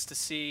chance to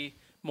see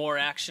more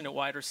action at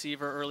wide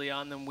receiver early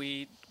on than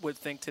we would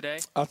think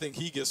today? I think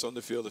he gets on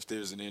the field if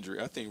there's an injury.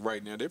 I think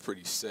right now they're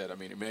pretty set. I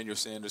mean, Emmanuel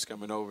Sanders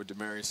coming over,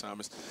 Demaryius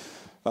Thomas.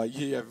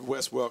 You have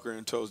Wes Welker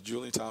and Toast,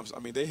 Julian Thomas.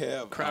 I mean, they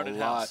have crowded a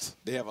lot. House.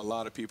 They have a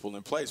lot of people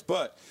in place.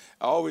 But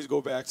I always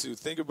go back to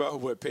think about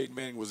what Peyton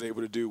Manning was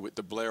able to do with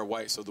the Blair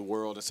Whites of the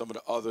world and some of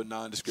the other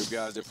nondescript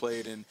guys that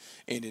played in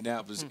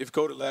Indianapolis. If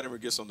Cody Latimer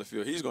gets on the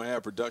field, he's going to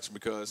have production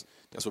because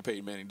that's what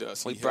Peyton Manning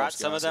does. We brought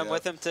some of them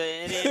with him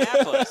to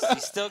Indianapolis.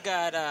 He's still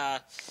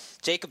got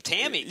Jacob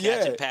Tammy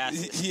catching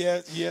passes. He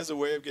has a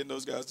way of getting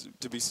those guys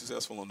to be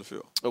successful on the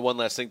field. One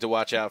last thing to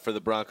watch out for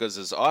the Broncos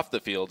is off the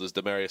field is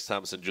Demaryius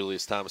Thomas and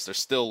Julius Thomas. They're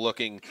still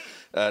looking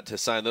to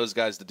sign those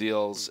guys to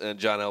deals, and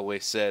John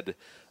Elway said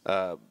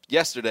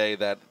yesterday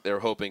that they're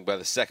hoping by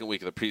the second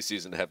week of the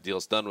preseason to have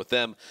deals done with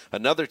them.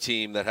 Another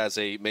team that has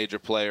a major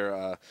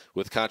player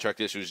with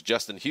contract issues,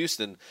 Justin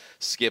Houston,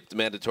 skipped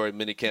mandatory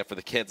minicamp for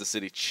the Kansas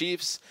City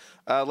Chiefs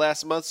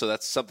last month, so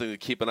that's something to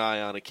keep an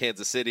eye on in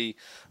Kansas City.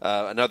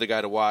 Another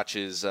guy to watch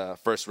is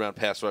first-round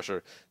pass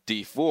rusher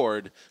Dee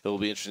Ford. It will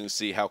be interesting to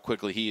see how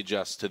quickly he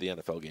adjusts to the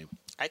NFL game.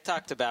 I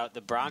talked about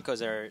the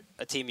Broncos are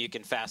a team you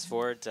can fast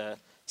forward to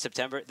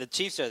September. The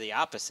Chiefs are the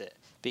opposite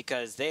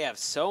because they have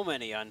so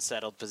many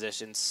unsettled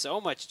positions,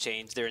 so much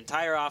change. Their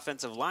entire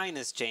offensive line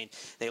has changed.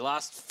 They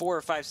lost 4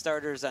 or 5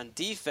 starters on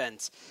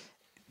defense.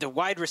 The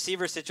wide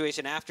receiver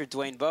situation after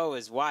Dwayne Bowe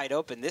is wide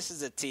open. This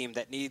is a team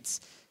that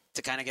needs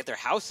to kind of get their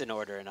house in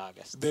order in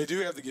August. They do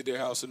have to get their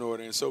house in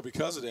order, and so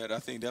because of that, I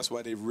think that's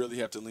why they really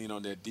have to lean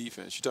on that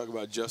defense. You talk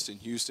about Justin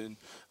Houston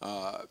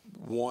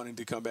wanting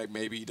to come back.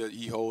 Maybe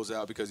he holds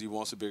out because he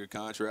wants a bigger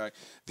contract.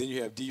 Then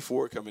you have Dee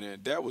Ford coming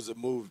in. That was a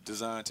move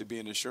designed to be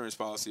an insurance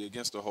policy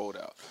against a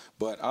holdout.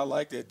 But I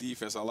like that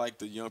defense. I like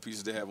the young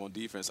pieces they have on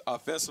defense.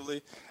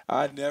 Offensively,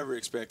 I never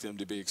expect him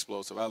to be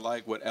explosive. I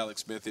like what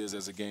Alex Smith is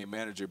as a game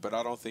manager, but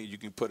I don't think you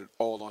can put it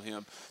all on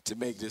him to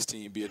make this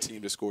team be a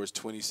team that scores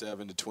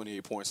 27 to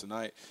 28 points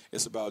tonight.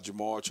 It's about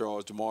Jamal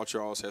Charles. Jamal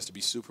Charles has to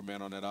be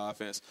Superman on that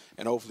offense,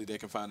 and hopefully they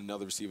can find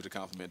another receiver to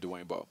complement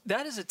Dwayne Bowe.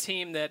 That is a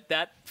team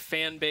that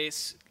fan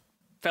base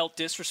felt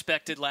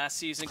disrespected last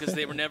season because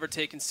they were never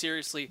taken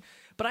seriously.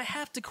 But I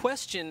have to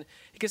question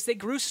because they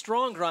grew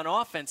stronger on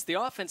offense. The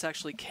offense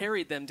actually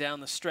carried them down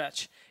the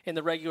stretch in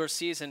the regular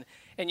season.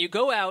 And you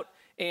go out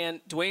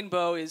and Dwayne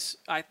Bowe is,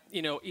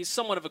 he's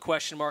somewhat of a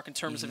question mark in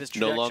terms of his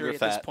trajectory at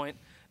this point.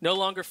 No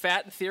longer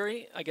fat in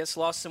theory. I guess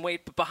lost some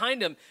weight. But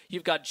behind him,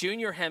 you've got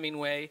Junior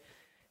Hemingway,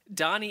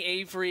 Donnie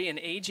Avery, and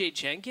A.J.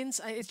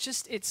 Jenkins.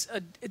 It's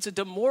a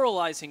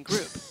demoralizing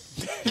group.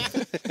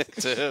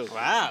 To who?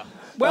 Wow.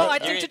 Well, I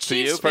think the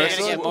Chiefs fans.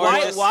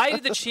 Why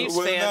do the Chiefs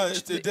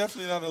fans? There's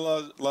definitely not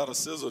a lot of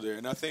sizzle there,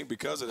 and I think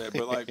because of that.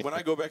 But when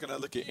I go back and I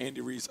look at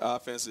Andy Reid's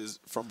offenses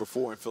from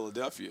before in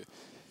Philadelphia,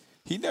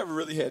 he never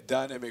really had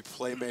dynamic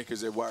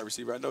playmakers at wide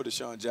receiver. I know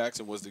Deshaun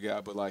Jackson was the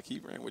guy, but like he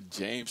ran with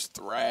James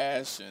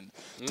Thrash and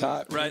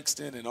Todd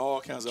Pinkston and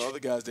all kinds of other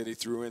guys that he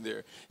threw in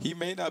there. He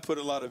may not put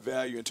a lot of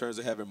value in terms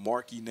of having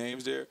marquee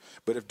names there,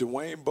 but if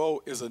Dwayne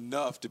Bowe is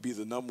enough to be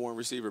the number one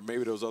receiver,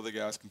 maybe those other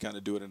guys can kind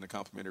of do it in a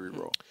complementary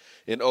role.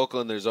 In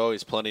Oakland, there's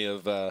always plenty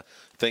of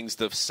things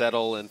to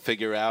settle and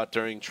figure out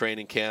during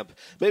training camp.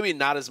 Maybe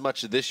not as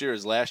much this year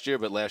as last year,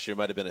 but last year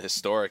might have been a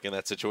historic in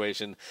that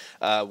situation.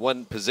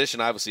 One position,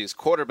 obviously, is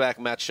quarterback.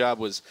 Matt Schaub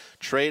was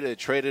traded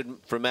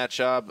for Matt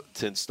Schaub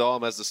to install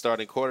him as the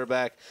starting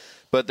quarterback.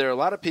 But there are a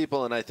lot of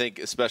people, and I think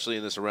especially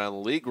in this Around the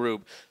League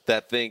group,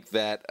 that think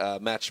that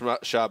Matt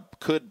Schaub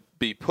could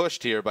be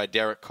pushed here by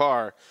Derek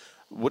Carr.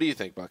 What do you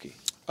think, Bucky?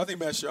 I think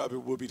Matt Schaub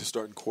will be the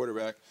starting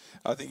quarterback.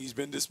 I think he's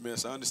been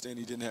dismissed. I understand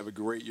he didn't have a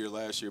great year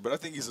last year, but I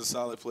think he's a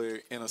solid player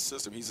in a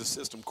system. He's a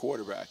system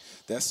quarterback.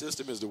 That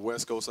system is the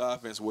West Coast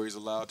offense where he's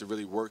allowed to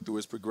really work through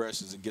his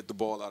progressions and get the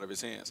ball out of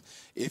his hands.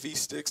 If he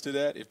sticks to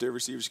that, if their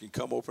receivers can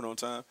come open on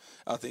time,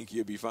 I think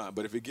he'll be fine.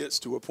 But if it gets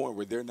to a point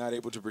where they're not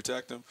able to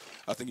protect him,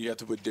 I think you have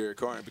to put Derek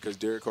Carr in because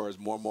Derek Carr is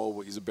more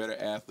mobile. He's a better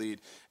athlete,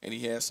 and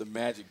he has some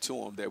magic to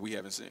him that we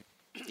haven't seen.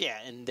 Yeah,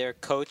 and their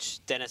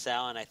coach, Dennis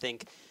Allen, I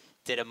think,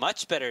 did a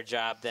much better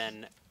job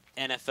than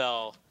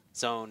NFL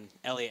zone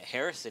Elliot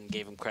Harrison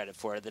gave him credit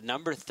for. The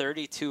number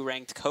 32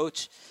 ranked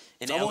coach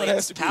in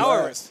Elliot's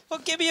power.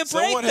 Well, give me a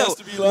break, Someone though. Has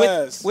to be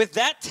last. With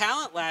that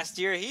talent last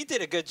year, he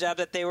did a good job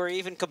that they were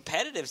even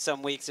competitive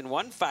some weeks and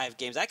won 5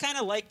 games. I kind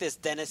of like this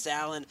Dennis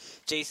Allen,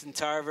 Jason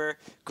Tarver,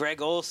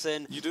 Greg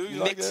Olson. You do?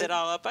 You mix like it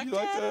all up. I like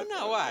don't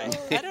know why.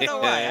 I don't know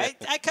why.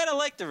 I kind of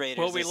like the Raiders.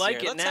 Well, we this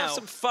like year. it Let's now. have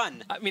some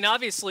fun. I mean,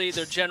 obviously,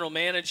 their general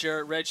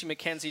manager, Reggie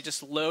McKenzie,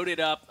 just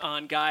loaded up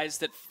on guys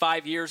that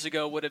 5 years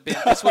ago would have been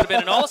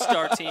an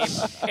all-star team,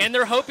 and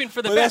they're hoping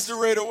for the but best. That's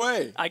the Raider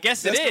way. I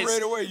guess that's it is. That's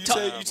the Raider way.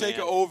 You take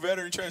an old veteran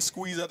and try and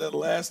squeeze out that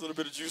last little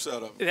bit of juice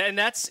out of him. And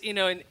that's,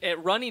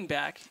 at running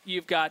back,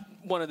 you've got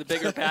one of the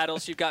bigger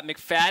battles. You've got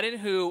McFadden,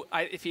 who,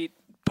 if he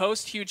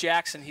post Hugh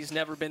Jackson, he's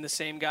never been the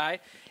same guy.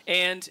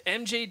 And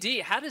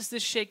MJD, how does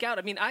this shake out?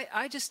 I mean,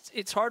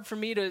 it's hard for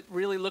me to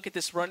really look at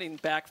this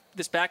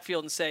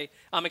backfield and say,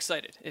 I'm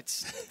excited. It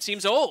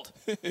seems old.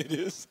 It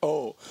is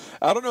old.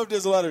 I don't know if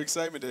there's a lot of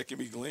excitement that can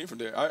be gleaned from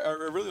there. I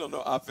really don't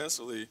know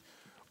offensively.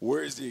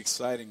 Where is the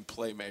exciting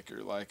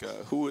playmaker? Like,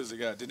 who is the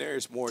guy?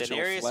 Denarius Moore.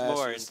 Denarius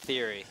Moore, in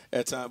theory.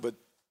 At time,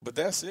 but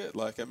that's it.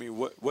 Like, I mean,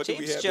 what do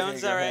we have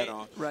Jones, to hang our hat right.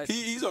 on? Right.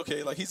 He's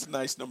okay. Like, he's a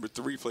nice number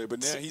 3 player,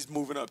 but now he's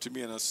moving up to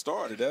being a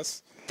starter.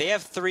 They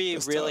have 3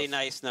 really tough.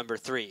 nice number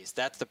 3s.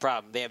 That's the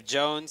problem. They have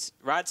Jones,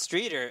 Rod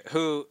Streeter,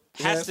 who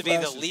has to be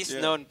the least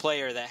known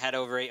player that had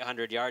over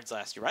 800 yards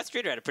last year. Rod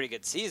Streeter had a pretty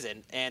good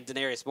season, and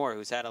Denarius Moore,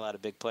 who's had a lot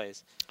of big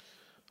plays.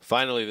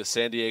 Finally, the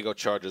San Diego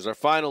Chargers, our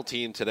final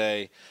team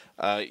today.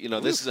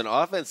 This is an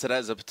offense that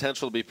has the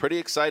potential to be pretty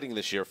exciting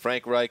this year.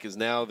 Frank Reich is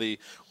now the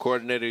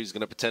coordinator. He's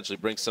going to potentially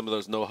bring some of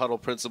those no-huddle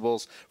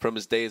principles from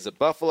his days at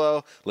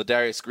Buffalo.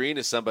 Ladarius Green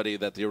is somebody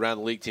that the Around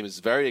the League team is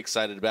very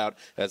excited about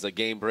as a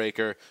game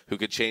breaker who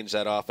could change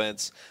that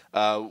offense.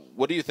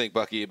 What do you think,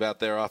 Bucky, about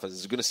their offense?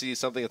 Is it going to see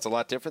something that's a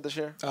lot different this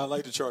year? I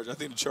like the Chargers. I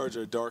think the Chargers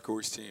are a dark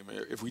horse team.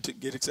 If we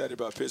get excited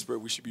about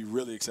Pittsburgh, we should be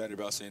really excited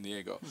about San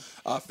Diego.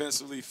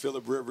 Offensively,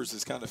 Phillip Rivers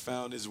has kind of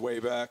found his way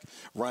back.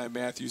 Ryan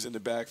Matthews in the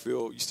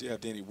backfield. You still have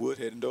Danny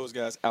Woodhead and those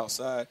guys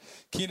outside.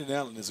 Keenan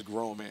Allen is a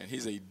grown man.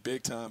 He's a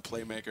big-time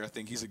playmaker. I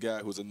think he's a guy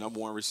who's a number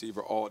 1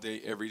 receiver all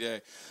day, every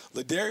day.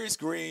 Ladarius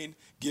Green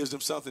gives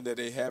them something that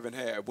they haven't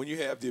had. When you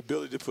have the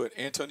ability to put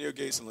Antonio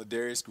Gates and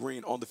Ladarius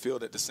Green on the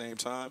field at the same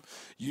time,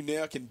 you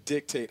now can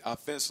dictate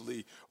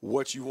offensively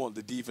what you want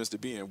the defense to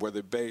be in,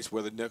 whether base,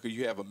 whether nickel.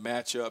 You have a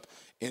matchup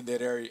in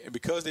that area. And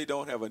because they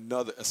don't have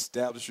another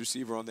established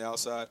receiver on the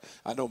outside,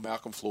 I know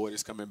Malcolm Floyd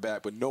is coming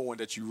back, but no one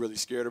that you're really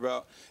scared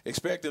about.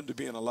 Expect them to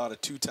be in a lot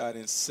of 2 tight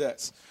end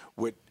sets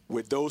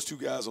with those 2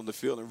 guys on the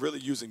field and really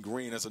using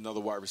Green as another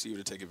wide receiver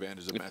to take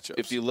advantage of matchups.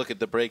 If you look at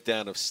the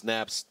breakdown of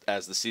snaps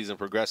as the season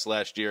progressed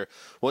last year,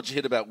 once you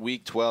hit about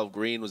week 12,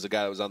 Green was a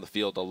guy that was on the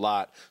field a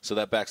lot, so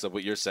that backs up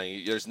what you're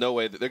saying. There's no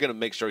way that they're going to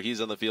make sure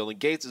he's on the field, and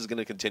Gates is going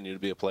to continue to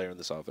be a player in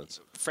this offense.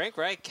 Frank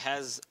Reich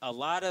has a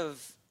lot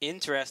of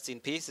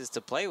interesting pieces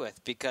to play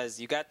with because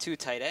you got 2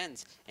 tight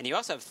ends and you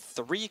also have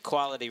 3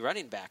 quality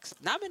running backs.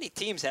 Not many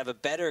teams have a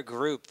better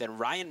group than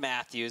Ryan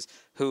Matthews,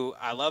 who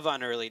I love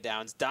on early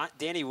downs,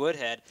 Danny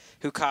Woodhead,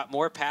 who caught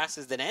more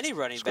passes than any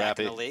running back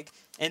in the league,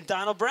 and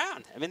Donald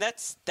Brown. I mean,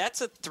 that's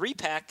a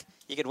 3-pack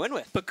you can win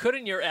with. But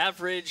couldn't your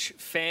average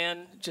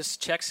fan just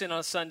checks in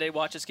on Sunday,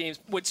 watches games,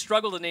 would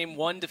struggle to name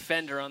one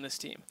defender on this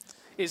team?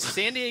 Is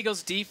San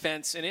Diego's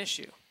defense an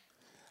issue?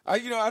 I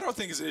don't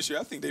think it's an issue.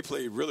 I think they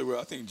played really well.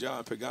 I think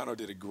John Pagano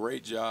did a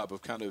great job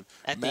of kind of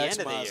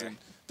maximizing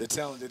the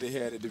talent that they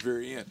had at the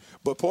very end.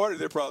 But part of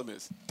their problem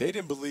is they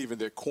didn't believe in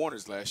their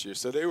corners last year,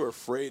 so they were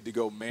afraid to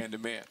go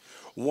man-to-man.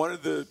 One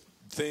of the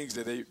things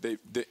that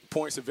the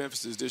points of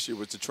emphasis this year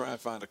was to try and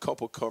find a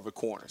couple cover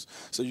corners.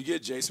 So you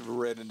get Jason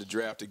Verrett in the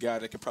draft, a guy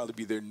that can probably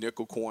be their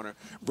nickel corner.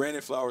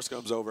 Brandon Flowers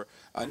comes over.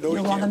 I know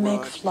he can't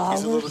run.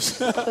 He's a little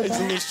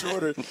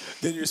shorter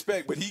than you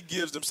expect, but he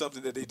gives them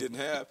something that they didn't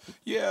have.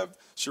 You have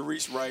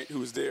Sharice Wright, who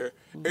was there.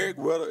 Eric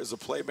Weddle is a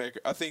playmaker.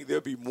 I think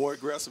they'll be more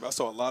aggressive. I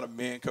saw a lot of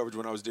man coverage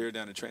when I was there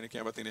down in training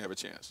camp. I think they have a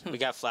chance. We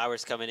got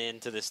Flowers coming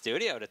into the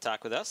studio to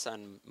talk with us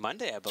on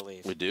Monday, I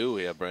believe. We do.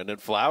 We have Brandon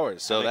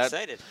Flowers. So I'm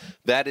excited.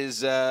 That is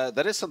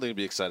something to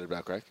be excited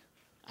about, Greg.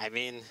 I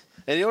mean,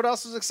 and you know what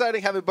else is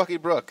exciting? Having Bucky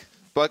Brooks,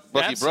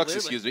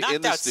 excuse me, knocked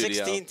in the out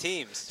studio. 16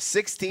 teams.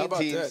 16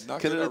 teams.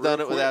 Couldn't have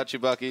done it without you,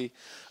 Bucky.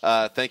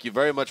 Thank you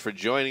very much for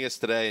joining us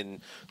today.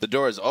 And the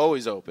door is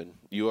always open.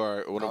 You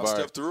are one of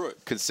our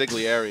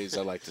consigliaries,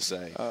 I like to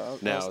say, at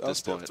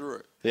this point. Through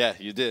it. Yeah,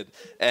 you did.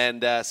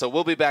 And so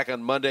we'll be back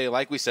on Monday.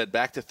 Like we said,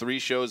 back to 3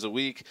 shows a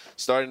week,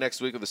 starting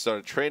next week with the start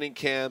of training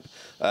camp.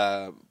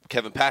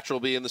 Kevin Patchell will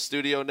be in the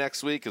studio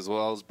next week, as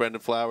well as Brendan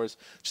Flowers.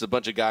 Just a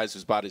bunch of guys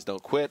whose bodies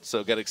don't quit,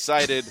 so get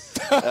excited.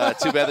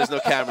 Too bad there's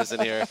no cameras in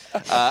here.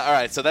 All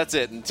right, so that's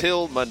it.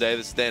 Until Monday,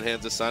 this is Dan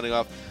Hansa signing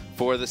off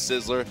for the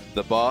Sizzler,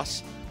 the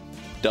Boss,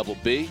 Double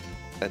B,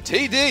 and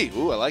TD.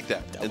 Ooh, I like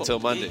that. Until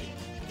Monday.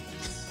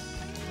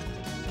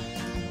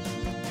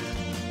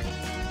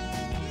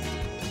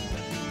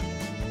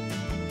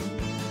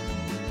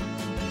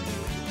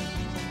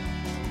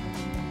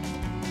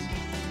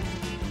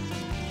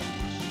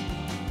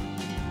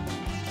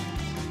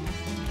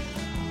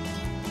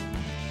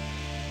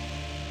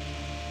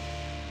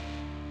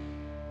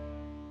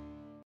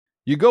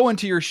 You go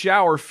into your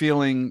shower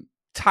feeling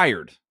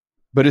tired,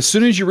 but as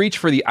soon as you reach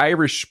for the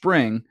Irish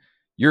Spring,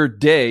 your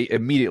day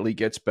immediately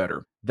gets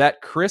better.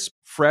 That crisp,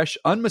 fresh,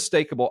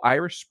 unmistakable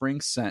Irish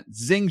Spring scent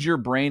zings your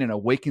brain and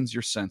awakens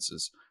your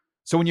senses.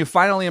 So when you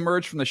finally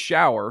emerge from the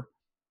shower,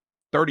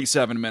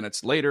 37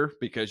 minutes later,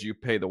 because you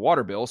pay the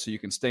water bill so you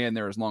can stay in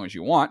there as long as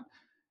you want,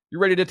 you're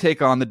ready to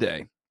take on the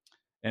day.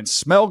 And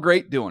smell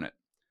great doing it.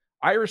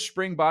 Irish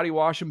Spring Body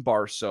Wash and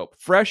Bar Soap.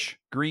 Fresh,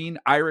 green,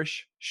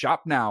 Irish.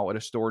 Shop now at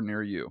a store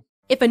near you.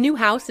 If a new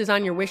house is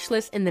on your wish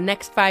list in the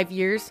next 5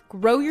 years,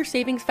 grow your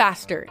savings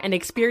faster and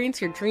experience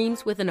your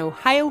dreams with an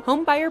Ohio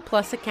Homebuyer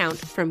Plus account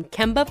from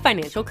Kemba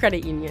Financial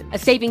Credit Union. A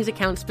savings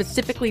account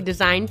specifically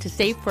designed to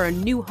save for a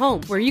new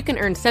home, where you can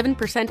earn 7%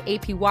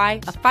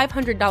 APY,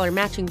 a $500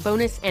 matching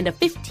bonus, and a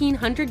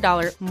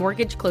 $1,500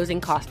 mortgage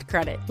closing cost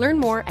credit. Learn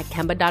more at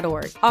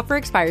Kemba.org. Offer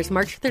expires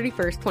March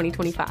 31st,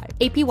 2025.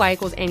 APY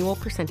equals annual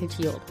percentage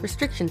yield.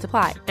 Restrictions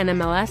apply.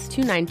 NMLS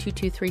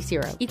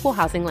 292230. Equal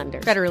housing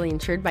lender. Federally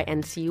insured by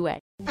NCUA.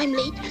 I'm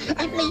late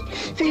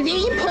for a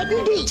very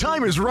important date.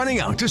 Time is running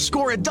out to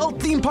score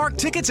adult theme park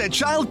tickets at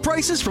child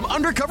prices from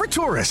Undercover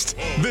Tourist.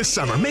 This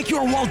summer, make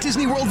your Walt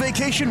Disney World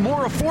vacation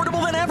more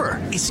affordable than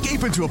ever.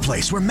 Escape into a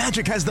place where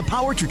magic has the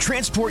power to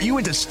transport you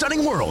into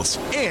stunning worlds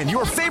and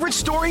your favorite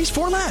stories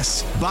for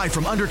less. Buy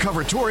from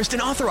Undercover Tourist,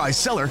 an authorized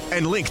seller,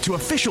 and link to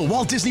official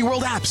Walt Disney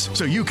World apps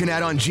so you can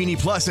add on Genie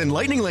Plus and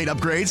Lightning Lane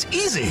upgrades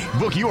easy.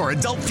 Book your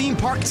adult theme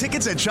park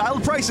tickets at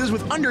child prices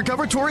with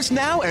Undercover Tourist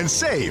now and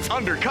save.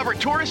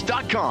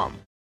 UndercoverTourist.com.